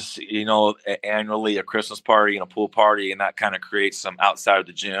parties, you know, annually, a Christmas party and a pool party, and that kind of creates some outside of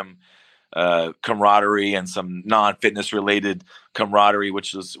the gym camaraderie and some non-fitness related camaraderie,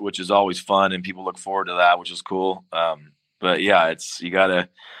 which is always fun, and people look forward to that, which is cool. But yeah, it's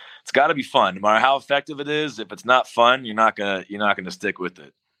gotta be fun. No matter how effective it is, if it's not fun, you're not gonna stick with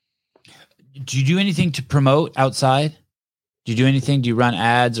it. Do you do anything to promote outside? Do you do anything? Do you run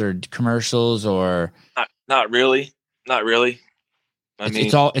ads or commercials or? Not really. I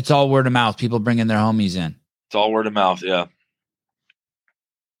mean, it's all word of mouth. People bringing their homies in. It's all word of mouth. Yeah.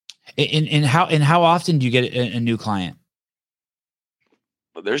 And how often do you get a new client?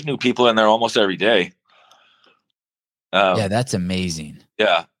 But there's new people in there almost every day. Yeah, that's amazing.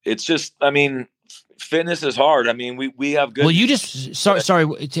 Yeah, it's just, I mean, fitness is hard. I mean, we have good. Will you just sorry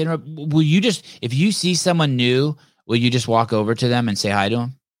to interrupt? Will you just, if you see someone new, will you just walk over to them and say hi to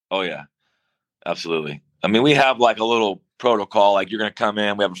them? Oh yeah, absolutely. I mean, we have like a little protocol. Like, you're going to come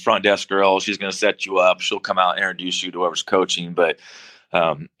in. We have a front desk girl. She's going to set you up. She'll come out and introduce you to whoever's coaching. But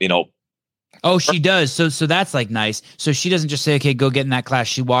you know. Oh, she does. So that's like nice. So she doesn't just say, okay, go get in that class.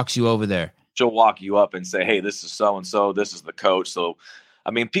 She walks you over there. She'll walk you up and say, hey, this is so-and-so. This is the coach. So,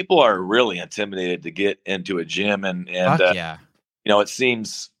 I mean, people are really intimidated to get into a gym, and yeah, you know, it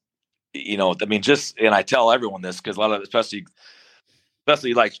seems, you know, I mean, and I tell everyone this, because a lot of, especially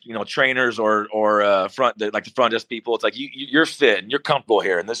like, you know, trainers or the front desk people, it's like you're fit and you're comfortable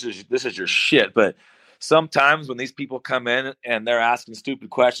here, and this is your shit. But sometimes when these people come in and they're asking stupid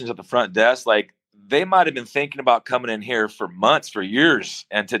questions at the front desk, like, they might have been thinking about coming in here for months, for years,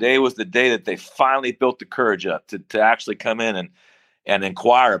 and today was the day that they finally built the courage up to actually come in and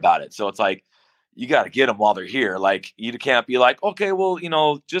inquire about it. So it's like, you got to get them while they're here. Like, you can't be like, okay, well, you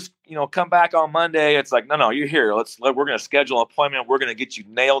know, just, you know, come back on Monday. It's like, no, you're here. We're going to schedule an appointment. We're going to get you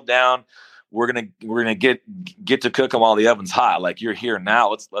nailed down. We're going to get to cook them while the oven's hot. Like, you're here now.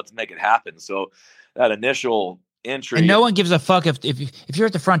 Let's make it happen. So that initial entry, and no one gives a fuck if you're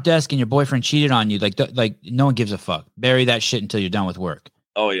at the front desk and your boyfriend cheated on you. Like no one gives a fuck. Bury that shit until you're done with work.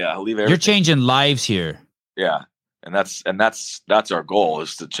 Oh yeah, leave everything. You're changing lives here. Yeah, and that's our goal,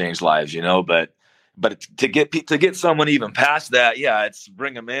 is to change lives, you know. But to get someone even past that, yeah, it's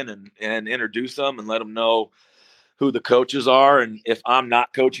bring them in and introduce them and let them know who the coaches are. And if I'm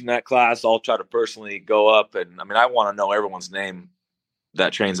not coaching that class, I'll try to personally go up, and I mean, I want to know everyone's name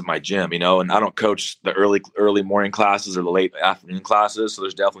that trains at my gym, you know. And I don't coach the early morning classes or the late afternoon classes. So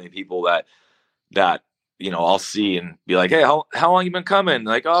there's definitely people that, you know, I'll see and be like, hey, how long you been coming?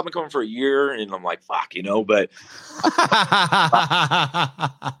 Like, oh, I've been coming for a year. And I'm like, fuck, you know, but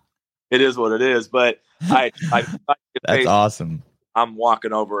it is what it is. But that's awesome. I'm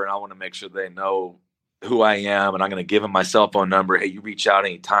walking over and I want to make sure they know who I am, and I'm going to give them my cell phone number. Hey, you reach out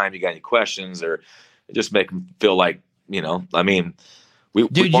anytime you got any questions, or just make them feel like, you know, I mean,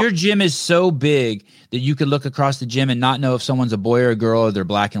 your gym is so big that you could look across the gym and not know if someone's a boy or a girl, or they're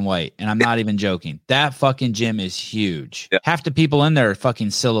black and white. And I'm not even joking. That fucking gym is huge. Yeah. Half the people in there are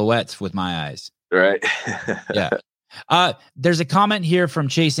fucking silhouettes with my eyes. Right. Yeah. There's a comment here from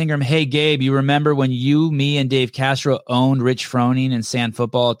Chase Ingram. Hey, Gabe, you remember when you, me, and Dave Castro owned Rich Froning and Sand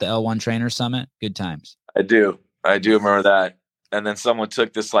Football at the L1 Trainer Summit? Good times. I do remember that. And then someone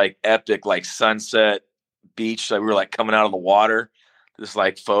took this like epic, like sunset beach. Like, we were like coming out of the water. This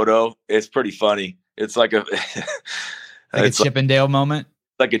like photo, it's pretty funny. It's like a Chippendale moment.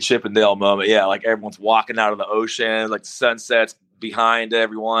 Like a Chippendale moment, yeah. Like, everyone's walking out of the ocean, like the sunset's behind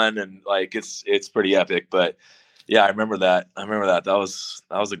everyone, and like it's pretty epic. But yeah, I remember that. That was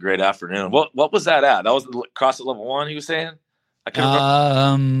a great afternoon. What was that at? That was CrossFit Level 1. He was saying. I can't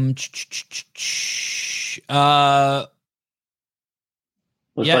remember.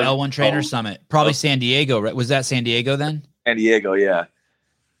 Yeah, L1 Trainer Summit, probably San Diego. Right? Was that San Diego then? San Diego, yeah.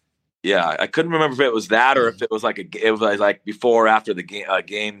 Yeah, I couldn't remember if it was that or if it was like before or after the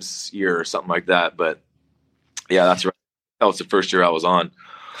games year or something like that. But yeah, that's right. That was the first year I was on.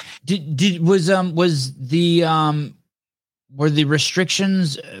 Were the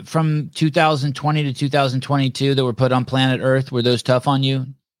restrictions from 2020 to 2022 that were put on planet Earth, were those tough on you?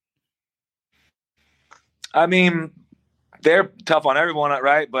 I mean, they're tough on everyone,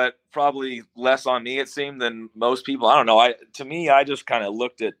 right? But probably less on me, it seemed, than most people. I don't know. To me, I just kind of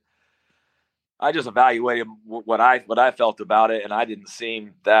looked at, I just evaluated what I felt about it, and I didn't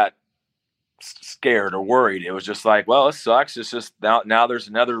seem that scared or worried. It was just like, well, it sucks. It's just now there's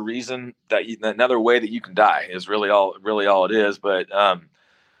another reason another way that you can die is really all it is. But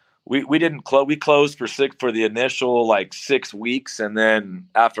we didn't close. We closed for the initial like 6 weeks, and then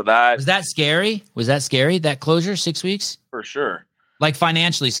after that, was that scary? That closure 6 weeks? For sure. Like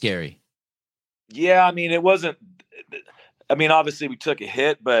financially scary. Yeah, I mean, it wasn't. I mean, obviously we took a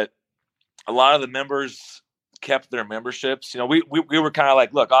hit, but a lot of the members kept their memberships. You know, we were kind of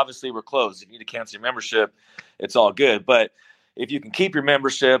like, look, obviously we're closed. If you need to cancel your membership, it's all good. But if you can keep your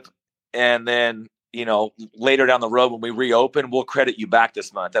membership and then, you know, later down the road when we reopen, we'll credit you back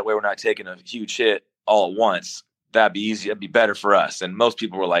this month. That way we're not taking a huge hit all at once. That'd be easy. That'd be better for us. And most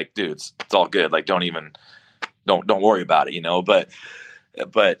people were like, dudes, it's all good. Like, don't worry about it, you know. But,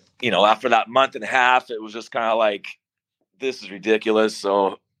 you know, after that month and a half, it was just kind of like, this is ridiculous.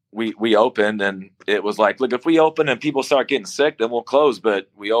 So we opened, and it was like, look, if we open and people start getting sick, then we'll close. But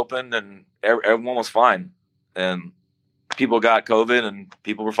we opened and everyone was fine, and people got COVID and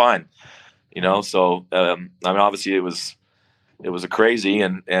people were fine, you know? So, I mean, obviously it was a crazy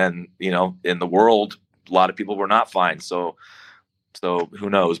and, you know, in the world, a lot of people were not fine. So who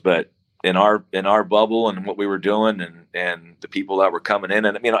knows, but in our bubble and what we were doing and the people that were coming in,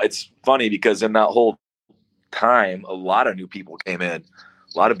 and I mean, it's funny because in that whole time, a lot of new people came in,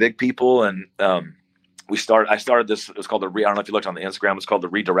 a lot of big people. And I started this, it was called I don't know if you looked on the Instagram, it's called the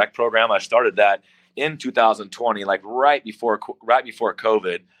Redirect program. I started that in 2020, like right before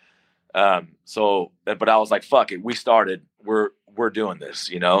COVID. But I was like, fuck it. We started, we're doing this,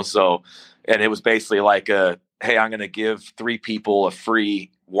 you know? So, and it was basically like, hey, I'm going to give 3 people a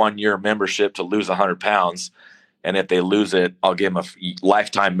free 1-year membership to lose 100 pounds. And if they lose it, I'll give them a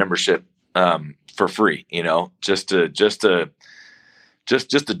lifetime membership, for free, you know, just to do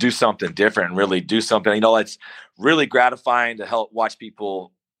something different and really do something. You know, it's really gratifying to help watch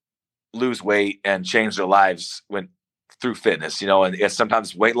people lose weight and change their lives through fitness, you know. And it's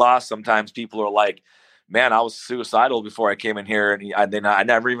sometimes weight loss. Sometimes people are like, man, I was suicidal before I came in here, and then I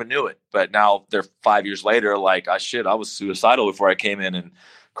never even knew it. But now they're 5 years later, like, I was suicidal before I came in, and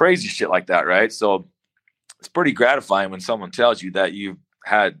crazy shit like that, right? So it's pretty gratifying when someone tells you that you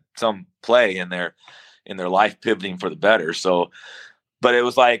had some play in their life pivoting for the better. So, but it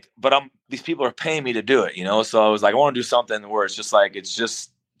was like, these people are paying me to do it, you know? So I was like, I want to do something where it's just like, it's just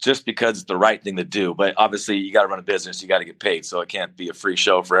because it's the right thing to do. But obviously you got to run a business, you got to get paid. So it can't be a free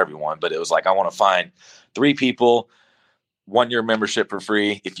show for everyone. But it was like, I want to find 3 people, 1-year membership for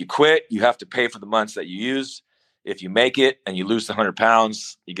free. If you quit, you have to pay for the months that you used. If you make it and you lose the 100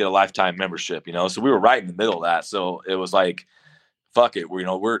 pounds, you get a lifetime membership, you know? So we were right in the middle of that. So it was like, fuck it. We're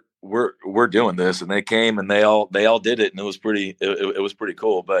doing this. And they came and they all did it. And it was pretty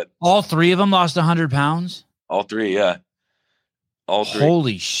cool. But all 3 of them lost 100 pounds. All 3. Yeah. All 3.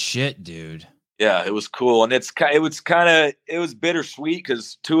 Holy shit, dude. Yeah. It was cool. And it was bittersweet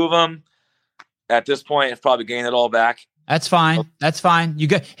because 2 of them at this point have probably gained it all back. That's fine.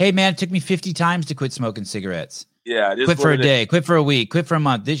 Hey man, it took me 50 times to quit smoking cigarettes. Yeah. Quit for a day, quit for a week, quit for a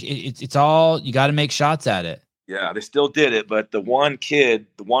month. It's all, you got to make shots at it. Yeah, they still did it, but the one of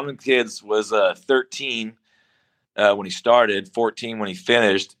the kids was 13 when he started, 14 when he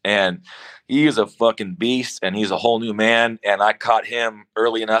finished, and he is a fucking beast, and he's a whole new man. And I caught him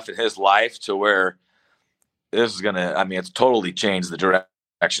early enough in his life to where this is it's totally changed the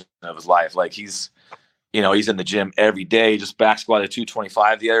direction of his life. Like he's in the gym every day, just back squatted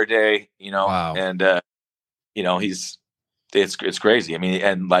 225 the other day, you know. Wow. And you know, it's crazy. I mean,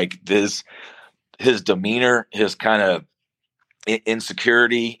 and like his demeanor, his kind of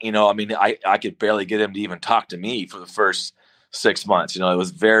insecurity, you know, I mean, I could barely get him to even talk to me for the first 6 months. You know, it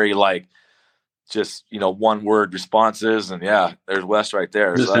was very like, just, you know, 1-word responses. And yeah, there's Wes right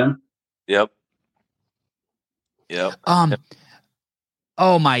there. Is this him? Yep.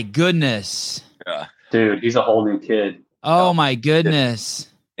 Oh my goodness. Yeah. Dude, he's a whole new kid. Oh my goodness.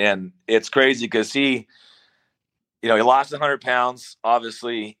 And it's crazy because he lost 100 pounds.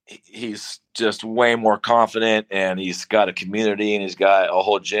 Obviously, he's just way more confident, and he's got a community, and he's got a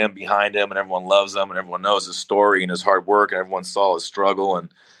whole gym behind him, and everyone loves him, and everyone knows his story and his hard work, and everyone saw his struggle. And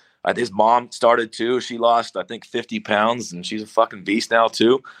his mom started too. She lost, I think, 50 pounds, and she's a fucking beast now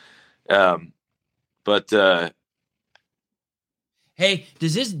too. Hey,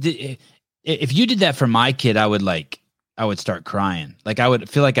 if you did that for my kid, I would start crying. Like I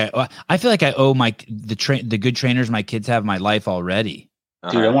feel like I owe the good trainers my kids have my life already.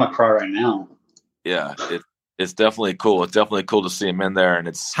 Dude, I want to cry right now. Yeah, it's definitely cool. It's definitely cool to see him in there. And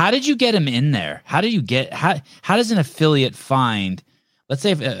it's, how did you get him in there? How does an affiliate find, let's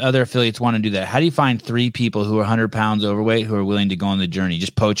say if other affiliates want to do that, how do you find 3 people who are 100 pounds overweight who are willing to go on the journey?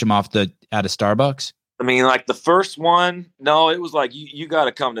 Just poach them out of Starbucks? I mean, like the first one, no, it was like, you got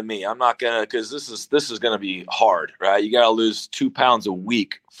to come to me. I'm not going to, because this is going to be hard, right? You got to lose 2 pounds a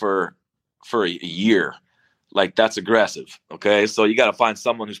week for a year. Like, that's aggressive. Okay. So you got to find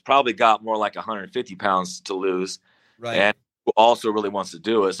someone who's probably got more like 150 pounds to lose. Right. And who also really wants to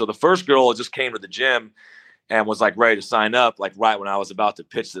do it. So the first girl just came to the gym and was like ready to sign up, like right when I was about to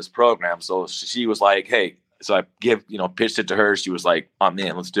pitch this program. So she was like, hey, so I pitched it to her. She was like, I'm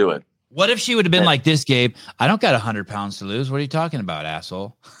in, let's do it. What if she would have been like this, Gabe? I don't got 100 pounds to lose. What are you talking about,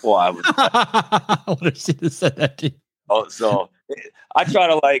 asshole? Well, I would. What if she just said that to you? Oh, so I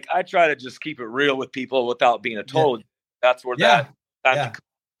try to just keep it real with people without being a total. Yeah. That's where that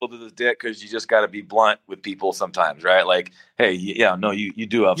to the dick, because you just got to be blunt with people sometimes, right? Like, hey, yeah, no, you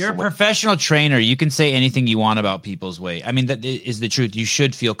do have. You're a professional trainer. You can say anything you want about people's weight. I mean, that is the truth. You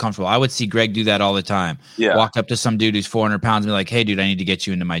should feel comfortable. I would see Greg do that all the time. Yeah, walk up to some dude who's 400 pounds and be like, "Hey, dude, I need to get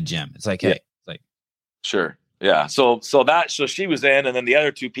you into my gym." It's like, hey, like, sure, yeah. So she was in, and then the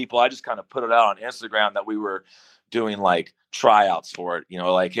other 2 people, I just kind of put it out on Instagram that we were doing like tryouts for it.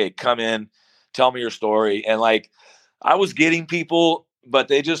 Like, hey, come in, tell me your story, and like, I was getting people. But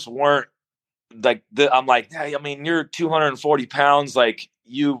they just weren't like, I'm like, hey, I mean, you're 240 pounds. Like,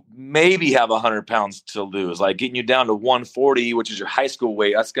 you maybe have 100 pounds to lose, like getting you down to 140, which is your high school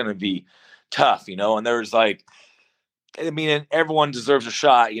weight. That's going to be tough, and there's like, I mean, and everyone deserves a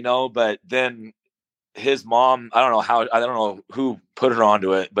shot, but then his mom, I don't know who put her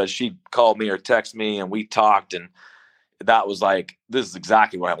onto it, but she called me or texted me and we talked. And that was like, this is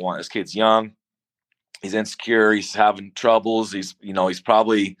exactly what I want. This kid's young. He's insecure. He's having troubles. He's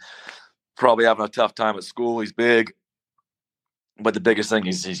probably having a tough time at school. He's big, but the biggest thing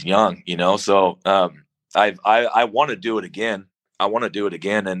is he's young, So I want to do it again.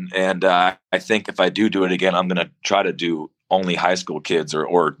 And I think if I do it again, I'm going to try to do only high school kids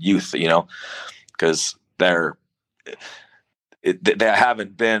or youth, because they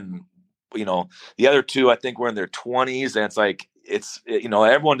haven't been, the other 2, I think, were in their 20s, and it's like,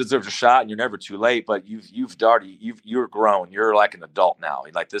 everyone deserves a shot and you're never too late, but you're grown. You're like an adult now.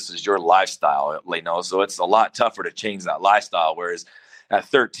 Like, this is your lifestyle, so it's a lot tougher to change that lifestyle. Whereas at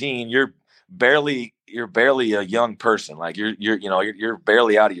 13, you're barely a young person. Like, you're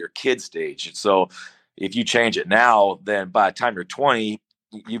barely out of your kid stage. So if you change it now, then by the time you're 20,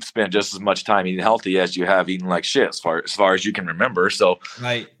 you've spent just as much time eating healthy as you have eating like shit, as far as you can remember. So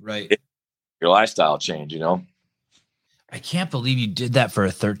right. Your lifestyle change, I can't believe you did that for a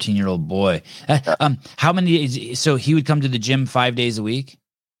 13-year-old boy. How many days? So he would come to the gym 5 days a week?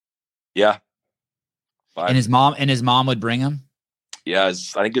 Yeah. 5. And his mom would bring him? Yeah.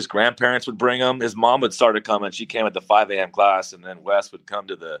 I think his grandparents would bring him. His mom would start to come, and she came at the 5 a.m. class, and then Wes would come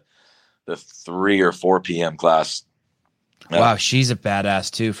to the 3 or 4 p.m. class. Wow. She's a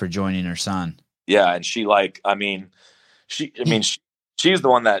badass too for joining her son. Yeah. And she's the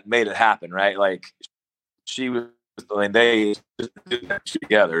one that made it happen, right? Like, they did that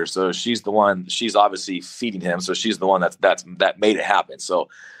together. So she's the one. She's obviously feeding him. So she's the one that made it happen. So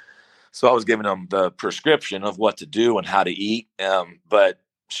I was giving him the prescription of what to do and how to eat. But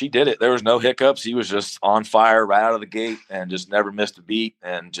she did it. There was no hiccups. He was just on fire right out of the gate and just never missed a beat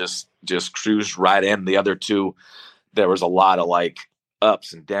and just cruised right in. The other 2, there was a lot of like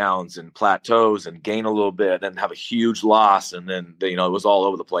ups and downs and plateaus and gain a little bit, then have a huge loss. And then, it was all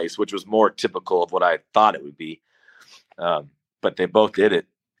over the place, which was more typical of what I thought it would be. But they both did it.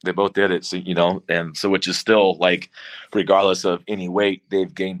 So, and so, which is still like, regardless of any weight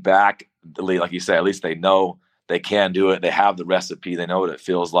they've gained back, like you say, at least they know they can do it. They have the recipe. They know what it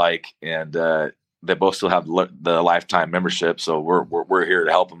feels like. And, they both still have the lifetime membership. So we're here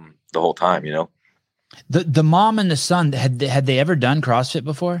to help them the whole time, The mom and the son, had they ever done CrossFit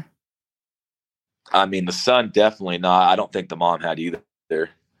before? I mean, the son definitely not. I don't think the mom had either.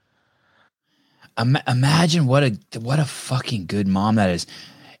 Imagine what a fucking good mom that is.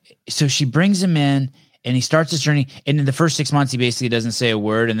 So she brings him in and he starts his journey. And in the first 6 months, he basically doesn't say a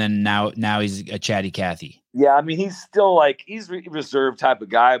word. And then now he's a chatty Cathy. Yeah. I mean, he's still like, he's reserved type of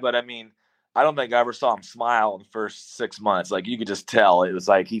guy, but I mean, I don't think I ever saw him smile in the first 6 months. Like, you could just tell it was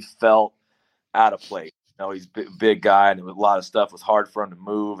like, he felt out of place. He's a big guy, and a lot of stuff was hard for him to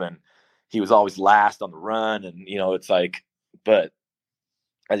move, and he was always last on the run. And it's like, but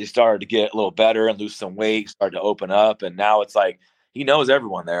as he started to get a little better and lose some weight, started to open up, and now it's like he knows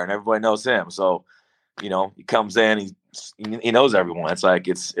everyone there, and everybody knows him. So, he comes in, he knows everyone. It's like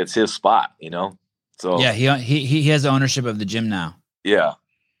it's his spot, So yeah, he has ownership of the gym now. Yeah.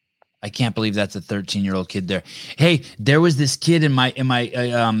 I can't believe that's a 13-year-old kid there. Hey, there was this kid in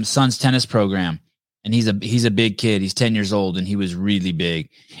my son's tennis program, and he's a big kid. He's 10 years old, and he was really big.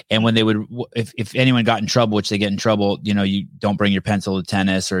 And when they would, if anyone got in trouble, which they get in trouble, you don't bring your pencil to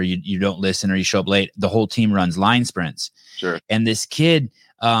tennis, or you don't listen, or you show up late. The whole team runs line sprints. Sure. And this kid,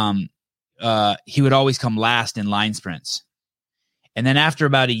 he would always come last in line sprints. And then after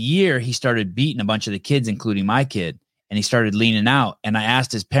about a year, he started beating a bunch of the kids, including my kid. And he started leaning out. And I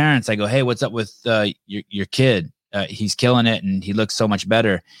asked his parents, I go, hey, what's up with your kid? He's killing it, and he looks so much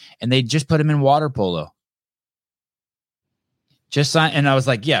better. And they just put him in water polo. And I was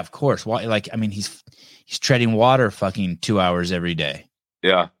like, yeah, of course. Why? Like, I mean, he's treading water fucking 2 hours every day.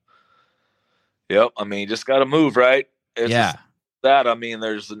 Yeah. Yep. I mean, you just got to move, right? Yeah. That, I mean,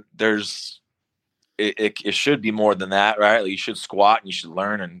 it should be more than that, right? Like, you should squat and you should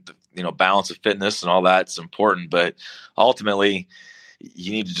learn, and balance of fitness and all that's important, but ultimately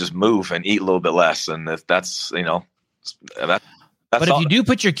you need to just move and eat a little bit less. And if that's but if you do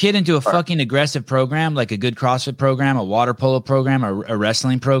put your kid into a fucking aggressive program, like a good CrossFit program, a water polo program, or a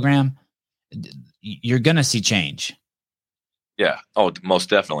wrestling program, you're gonna see change. Yeah. Oh, most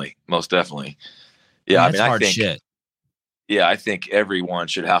definitely. Yeah. That's hard shit. Yeah, I think everyone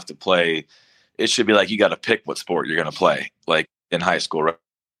should have to play. It should be like, you got to pick what sport you're going to play, like in high school, right?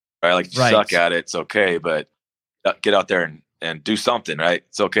 Like, if you suck at it, it's okay, but get out there and do something, right?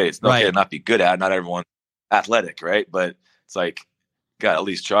 It's okay. It's okay to not be good at it. Not everyone's athletic, right? But it's like, got to at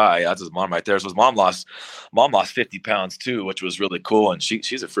least try. That's his mom right there. So his mom lost 50 pounds too, which was really cool. And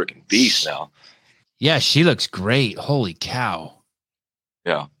she's a freaking beast now. Yeah, she looks great. Holy cow.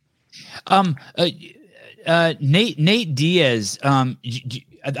 Yeah. Nate Diaz,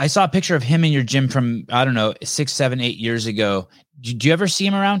 I saw a picture of him in your gym from, I don't know, 6, 7, 8 years ago. Did you ever see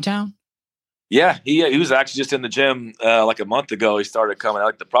him around town? Yeah, he was actually just in the gym like a month ago. He started coming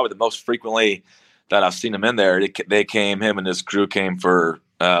out probably the most frequently that I've seen him in there. Him and his crew came for,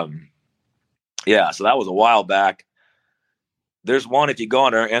 so that was a while back. There's one, if you go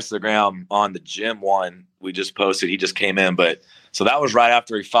on our Instagram on the gym one we just posted, he just came in, but so that was right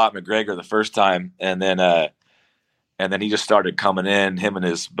after he fought McGregor the first time. And then he just started coming in. Him and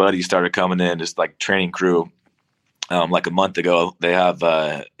his buddy started coming in, just like training crew. Like a month ago, they have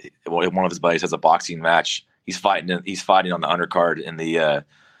one of his buddies has a boxing match. He's fighting on the undercard in the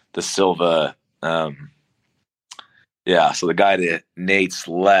Silva. So the guy that Nate's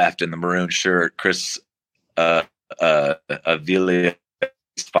left in the maroon shirt, Chris Avila,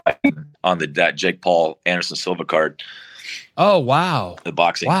 fighting on that Jake Paul Anderson Silva card. Oh wow! The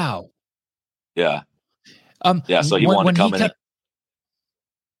boxing. Wow. Yeah. So he wanted to come in.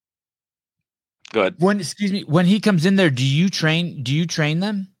 Go ahead. When he comes in there, do you train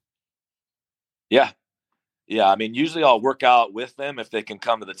them? Yeah. I mean, usually I'll work out with them if they can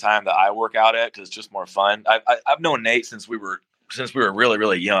come to the time that I work out at, because it's just more fun. I've known Nate since we were really,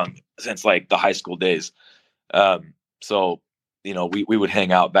 really young, since like the high school days. So we would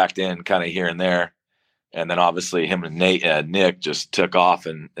hang out back then, kind of here and there, and then obviously him and Nick just took off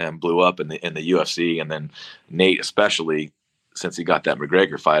and blew up in the UFC, and then Nate especially since he got that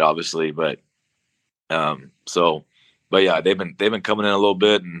McGregor fight, obviously, but yeah, they've been coming in a little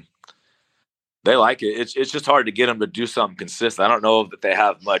bit and they like it. It's just hard to get them to do something consistent. I don't know that they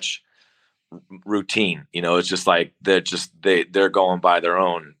have much routine. It's just like they're going by their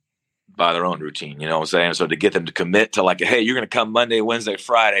own routine. You know what I'm saying? So to get them to commit to like, hey, you're going to come Monday, Wednesday,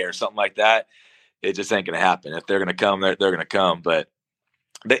 Friday, or something like that, it just ain't going to happen. If they're going to come, they're going to come. But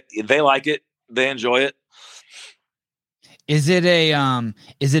they like it. They enjoy it. Is it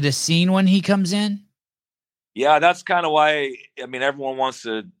a scene when he comes in? Yeah, that's kind of why. I mean, everyone wants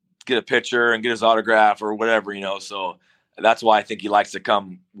to get a picture and get his autograph or whatever, so that's why I think he likes to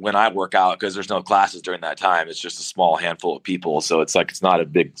come when I work out, because there's no classes during that time. It's just a small handful of people, so it's like it's not a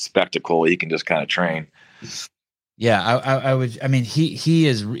big spectacle. He can just kind of train. Yeah, I would. I mean, he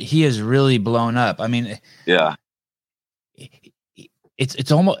is really blown up. I mean, yeah,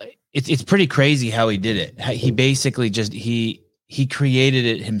 it's almost it's pretty crazy how he did it. He basically just he created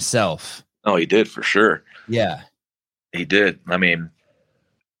it himself. Oh, he did for sure. Yeah, he did. I mean,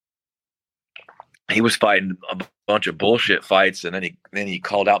 he was fighting a bunch of bullshit fights, and then he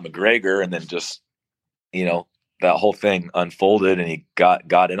called out McGregor, and then just that whole thing unfolded, and he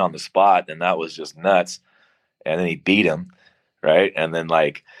got in on the spot, and that was just nuts. And then he beat him, right? And then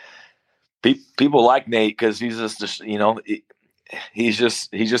like people like Nate because he's just he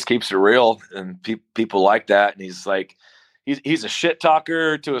just keeps it real, and people like that. And he's like, he's a shit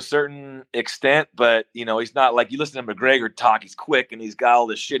talker to a certain extent, but he's not like, you listen to McGregor talk, he's quick and he's got all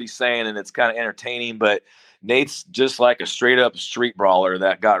this shit he's saying and it's kind of entertaining, but Nate's just like a straight up street brawler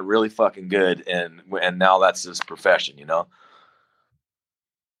that got really fucking good. And now that's his profession,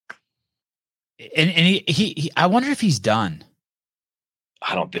 And he I wonder if he's done.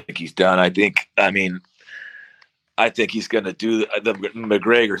 I don't think he's done. I think he's going to do the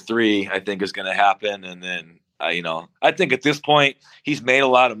McGregor 3, I think is going to happen. And then, I think at this point he's made a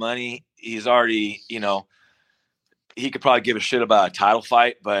lot of money. He's already, he could probably give a shit about a title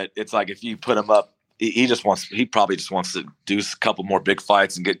fight, but it's like, if you put him up, he probably just wants to do a couple more big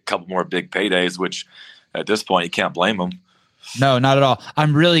fights and get a couple more big paydays, which at this point you can't blame him. No, not at all.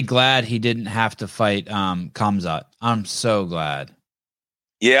 I'm really glad he didn't have to fight Khamzat. I'm so glad.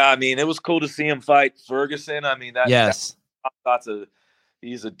 Yeah, I mean, it was cool to see him fight Ferguson. I mean, yes,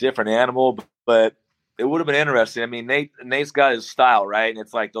 he's a different animal, but it would have been interesting. I mean, Nate's got his style, right? And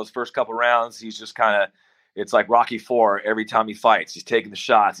it's like those first couple rounds, he's just kind of, it's like Rocky IV every time he fights. He's taking the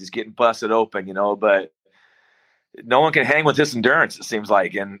shots, he's getting busted open, but no one can hang with his endurance, it seems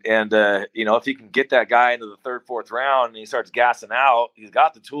like. And if he can get that guy into the third, fourth round and he starts gassing out, he's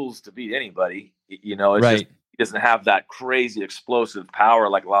got the tools to beat anybody. It's right. Just, he doesn't have that crazy explosive power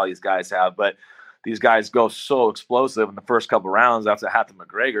like a lot of these guys have, but these guys go so explosive in the first couple of rounds. That's what happened to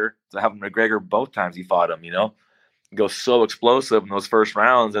McGregor. It happened to McGregor both times he fought him, Go so explosive in those first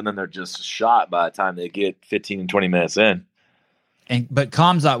rounds, and then they're just shot by the time they get 15 and 20 minutes in. But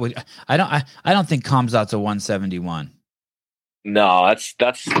Khamzat would. I don't think Khamzat's a 171. No,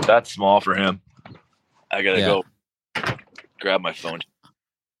 that's small for him. I gotta go grab my phone.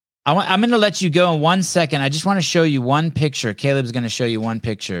 I'm going to let you go in 1 second. I just want to show you one picture. Caleb's going to show you one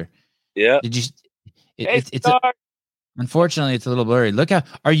picture. Yeah. Did you? Unfortunately, it's a little blurry. Look how.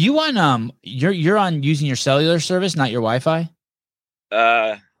 Are you on? You're on using your cellular service, not your Wi-Fi.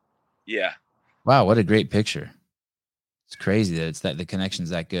 Yeah. Wow, what a great picture. It's crazy that the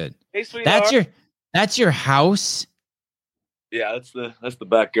connection's that good. Hey, sweetheart. That's your house. Yeah, that's the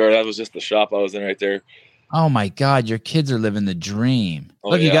backyard. That was just the shop I was in right there. Oh my God, your kids are living the dream.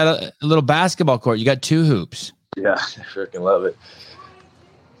 Oh, look, you got a little basketball court. You got 2 hoops. Yeah, I freaking love it.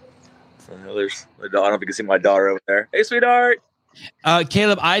 There's my daughter. I don't know if you can see my daughter over there. Hey, sweetheart.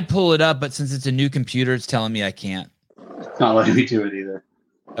 Caleb, I'd pull it up, but since it's a new computer, it's telling me I can't. It's not letting me do it either.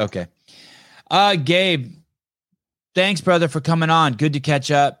 Okay. Gabe, thanks, brother, for coming on. Good to catch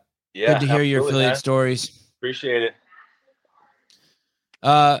up. Yeah. Good to hear your affiliate stories. Appreciate it.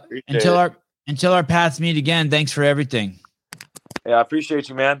 Until our paths meet again, thanks for everything. Yeah, I appreciate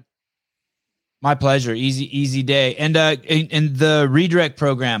you, man. My pleasure. Easy day. And the redirect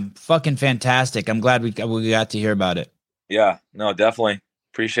program, fucking fantastic. I'm glad we got to hear about it. Yeah, no, definitely.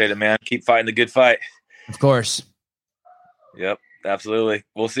 Appreciate it, man. Keep fighting the good fight. Of course. Yep, absolutely.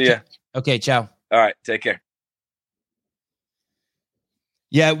 We'll see you. Okay, ciao. All right, take care.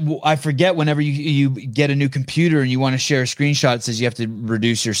 Yeah, I forget whenever you get a new computer and you want to share a screenshot, it says you have to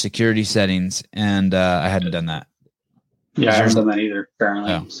reduce your security settings, and I hadn't done that. Yeah, I haven't done that either,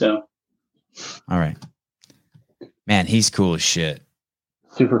 apparently. Oh. So, all right. Man, he's cool as shit.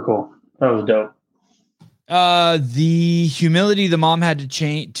 Super cool. That was dope. The humility the mom had to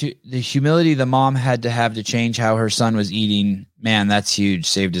have to change how her son was eating. Man, that's huge.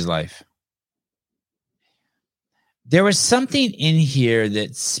 Saved his life. There was something in here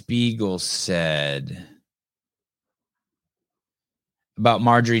that Spiegel said about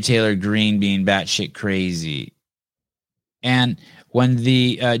Marjorie Taylor Greene being batshit crazy. And when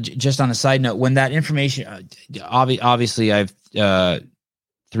just on a side note, when that information, obviously I've 3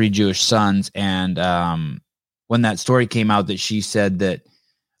 Jewish sons, and when that story came out that she said that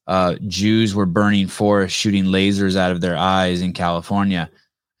Jews were burning forests, shooting lasers out of their eyes in California,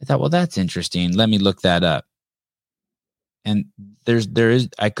 I thought, well, that's interesting. Let me look that up. And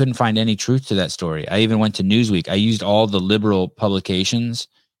I couldn't find any truth to that story. I even went to Newsweek. I used all the liberal publications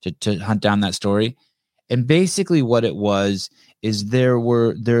to hunt down that story. And basically what it was is there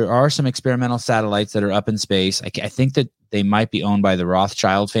are some experimental satellites that are up in space. I think that they might be owned by the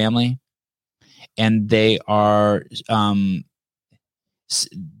Rothschild family, and they are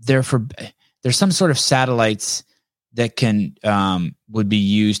there's some sort of satellites that can would be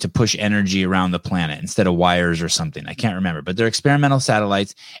used to push energy around the planet instead of wires or something. I can't remember, but they're experimental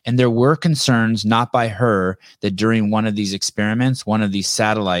satellites. And there were concerns, not by her, that during one of these experiments, one of these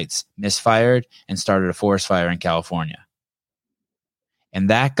satellites misfired and started a forest fire in California. And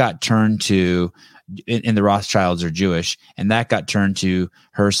that got turned to, and the Rothschilds are Jewish, and that got turned to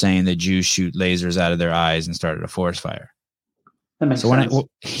her saying that Jews shoot lasers out of their eyes and started a forest fire. That makes sense.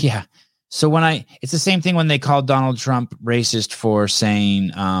 So it's the same thing when they called Donald Trump racist for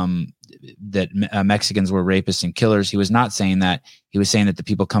saying that Mexicans were rapists and killers. He was not saying that. He was saying that the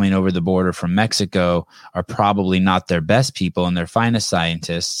people coming over the border from Mexico are probably not their best people and their finest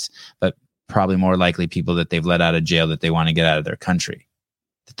scientists, but probably more likely people that they've let out of jail that they want to get out of their country.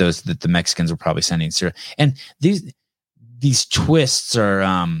 That the Mexicans were probably sending. And these twists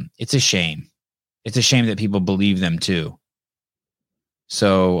are, it's a shame. It's a shame that people believe them too.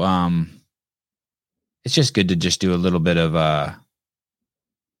 So it's just good to just do a little bit of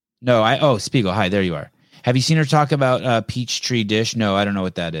Spiegel, hi, there you are. Have you seen her talk about Peachtree Dish? No, I don't know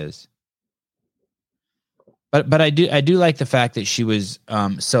what that is. But I do like the fact that she was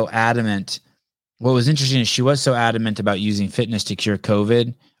so adamant. What was interesting is she was so adamant about using fitness to cure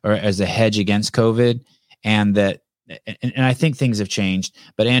COVID or as a hedge against COVID, and I think things have changed.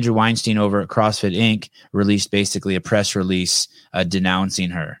 But Andrew Weinstein over at CrossFit Inc. released basically a press release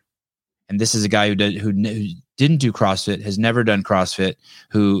denouncing her. And this is a guy who didn't do CrossFit, has never done CrossFit,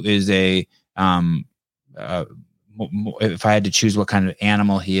 who is if I had to choose what kind of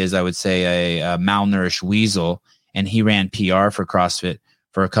animal he is, I would say a malnourished weasel. And he ran PR for CrossFit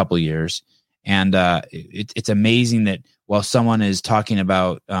for a couple years. And it's amazing that while someone is talking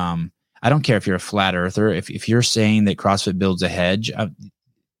about, I don't care if you're a flat earther, if you're saying that CrossFit builds a hedge,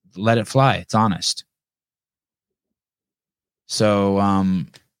 let it fly. It's honest. So,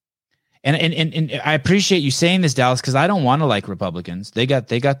 and I appreciate you saying this, Dallas, because I don't want to like Republicans. They got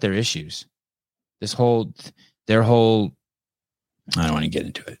their issues. Their whole. I don't want to get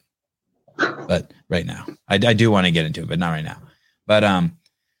into it, but right now I do want to get into it, but not right now. But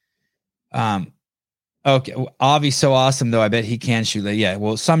okay. Well, Avi's so awesome though. I bet he can shoot. Yeah.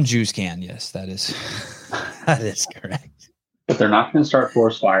 Well, some Jews can. Yes, that is correct. But they're not going to start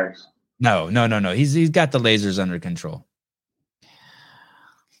forest fires. No. He's got the lasers under control.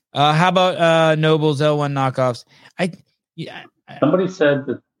 How about Noble's L1 knockoffs? Somebody said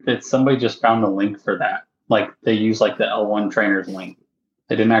that somebody just found a link for that. Like they use like the L1 trainers link.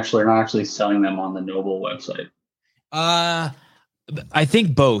 They're not actually selling them on the Noble website. I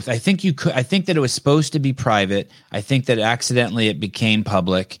think both. I think that it was supposed to be private. I think that accidentally it became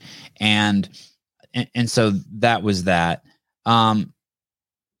public, and so that was that. I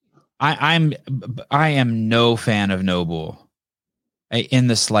am no fan of Noble in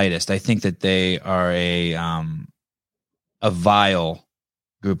the slightest. I think that they are a vile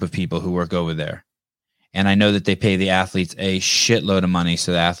group of people who work over there. And I know that they pay the athletes a shitload of money,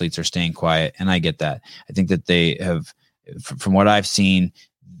 so the athletes are staying quiet. And I get that. I think that they have, from what I've seen,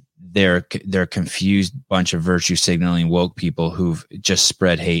 they're a confused bunch of virtue signaling woke people who've just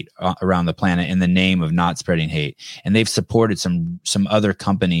spread hate around the planet in the name of not spreading hate. And they've supported some other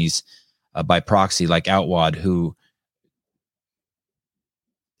companies by proxy, like Outwad, who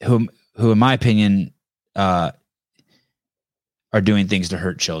in my opinion are doing things to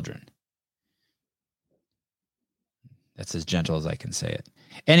hurt children. That's as gentle as I can say it.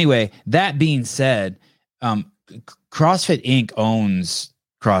 Anyway, that being said, CrossFit Inc. owns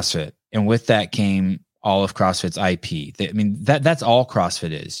CrossFit, and with that came all of CrossFit's IP. That's all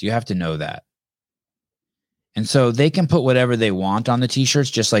CrossFit is. You have to know that. And so they can put whatever they want on the t-shirts,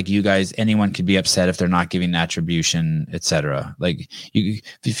 just like you guys. Anyone could be upset if they're not giving attribution, etc. Like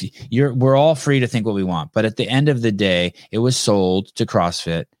we're all free to think what we want. But at the end of the day, it was sold to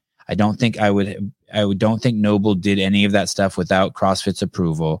CrossFit. I don't think Noble did any of that stuff without CrossFit's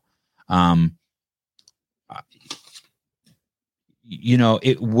approval. Would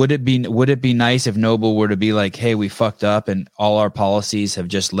it be nice if Noble were to be like, hey, we fucked up and all our policies have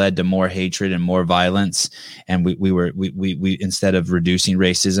just led to more hatred and more violence, and we instead of reducing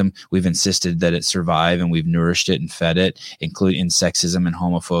racism, we've insisted that it survive and we've nourished it and fed it, including sexism and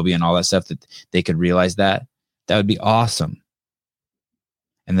homophobia and all that stuff, that they could realize that would be awesome.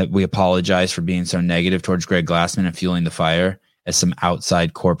 And that we apologize for being so negative towards Greg Glassman and fueling the fire as some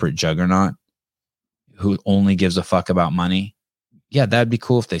outside corporate juggernaut who only gives a fuck about money. Yeah, that'd be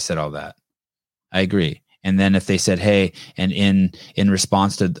cool if they said all that. I agree. And then if they said, hey, and in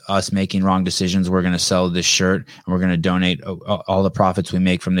response to us making wrong decisions, we're going to sell this shirt and we're going to donate all the profits we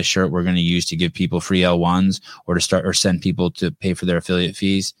make from this shirt, we're going to use to give people free L1s or send people to pay for their affiliate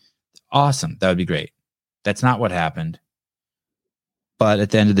fees. Awesome. That would be great. That's not what happened. But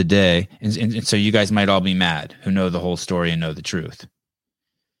at the end of the day, and so you guys might all be mad who know the whole story and know the truth.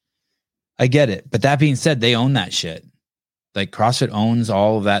 I get it. But that being said, they own that shit. Like CrossFit owns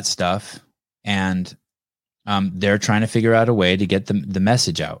all of that stuff, and they're trying to figure out a way to get the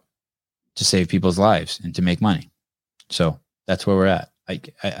message out to save people's lives and to make money. So that's where we're at.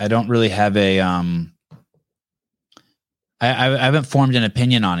 I don't really have I haven't formed an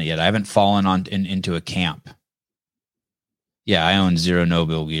opinion on it yet. I haven't fallen into a camp. Yeah, I own Zero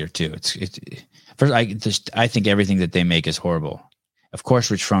Noble gear too. First, I think everything that they make is horrible. Of course,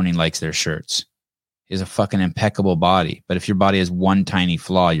 Rich Froning likes their shirts. He has a fucking impeccable body, but if your body has one tiny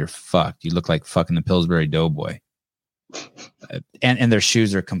flaw, you're fucked. You look like fucking the Pillsbury Doughboy. And their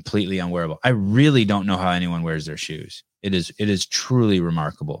shoes are completely unwearable. I really don't know how anyone wears their shoes. It is truly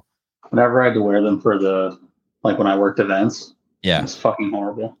remarkable. Whenever I had to wear them for when I worked events, yeah, it's fucking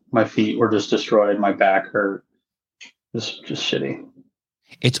horrible. My feet were just destroyed. My back hurt. Just shitty.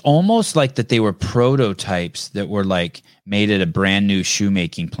 It's almost like that they were prototypes that were like made at a brand new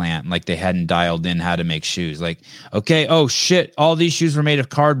shoemaking plant. Like they hadn't dialed in how to make shoes. Like, okay, oh shit, all these shoes were made of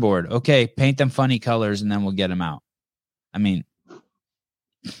cardboard. Okay, paint them funny colors and then we'll get them out. I mean,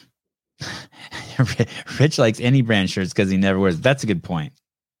 Rich likes any brand shirts because he never wears. That's a good point.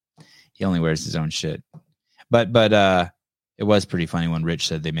 He only wears his own shit. But it was pretty funny when Rich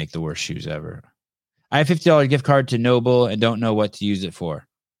said they make the worst shoes ever. I have $50 gift card to Noble and don't know what to use it for.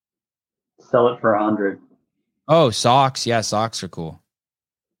 Sell it for $100. Oh, socks. Yeah, socks are cool.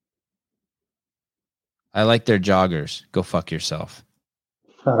 I like their joggers. Go fuck yourself.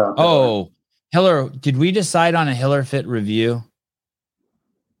 Shut up. Oh, Hiller, did we decide on a Hiller Fit review?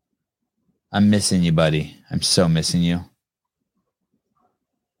 I'm missing you, buddy. I'm so missing you.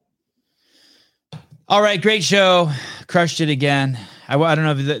 All right, great show. Crushed it again. I don't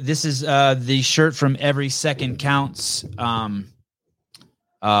know if this is the shirt from Every Second Counts. The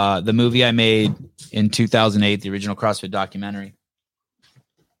movie I made in 2008, the original CrossFit documentary.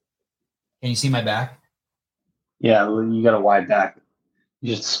 Can you see my back? Yeah, you got a wide back.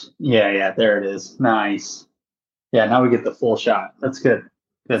 Yeah, there it is. Nice. Yeah, now we get the full shot. That's good.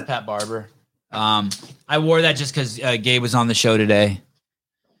 Good. Pat Barber. I wore that just because Gabe was on the show today.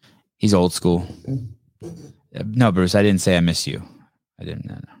 He's old school. No, Bruce, I didn't say I miss you. I didn't.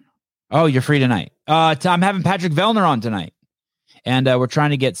 No. Oh, you're free tonight. I'm having Patrick Vellner on tonight, and we're trying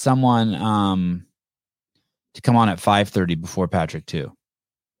to get someone to come on at 5:30 before Patrick too.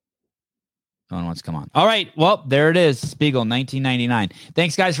 No one wants to come on. All right. Well, there it is. Spiegel, 1999.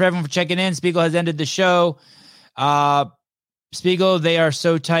 Thanks, guys, for everyone for checking in. Spiegel has ended the show. Spiegel, they are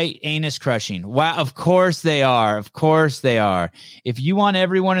so tight, anus crushing. Wow, of course they are. Of course they are. If you want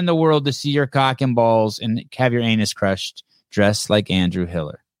everyone in the world to see your cock and balls and have your anus crushed, dress like Andrew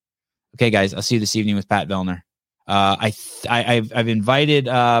Hiller. Okay, guys, I'll see you this evening with Pat Vellner. I've invited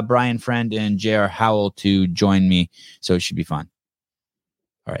Brian Friend and J.R. Howell to join me, so it should be fun.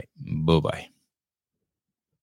 All right, bye-bye.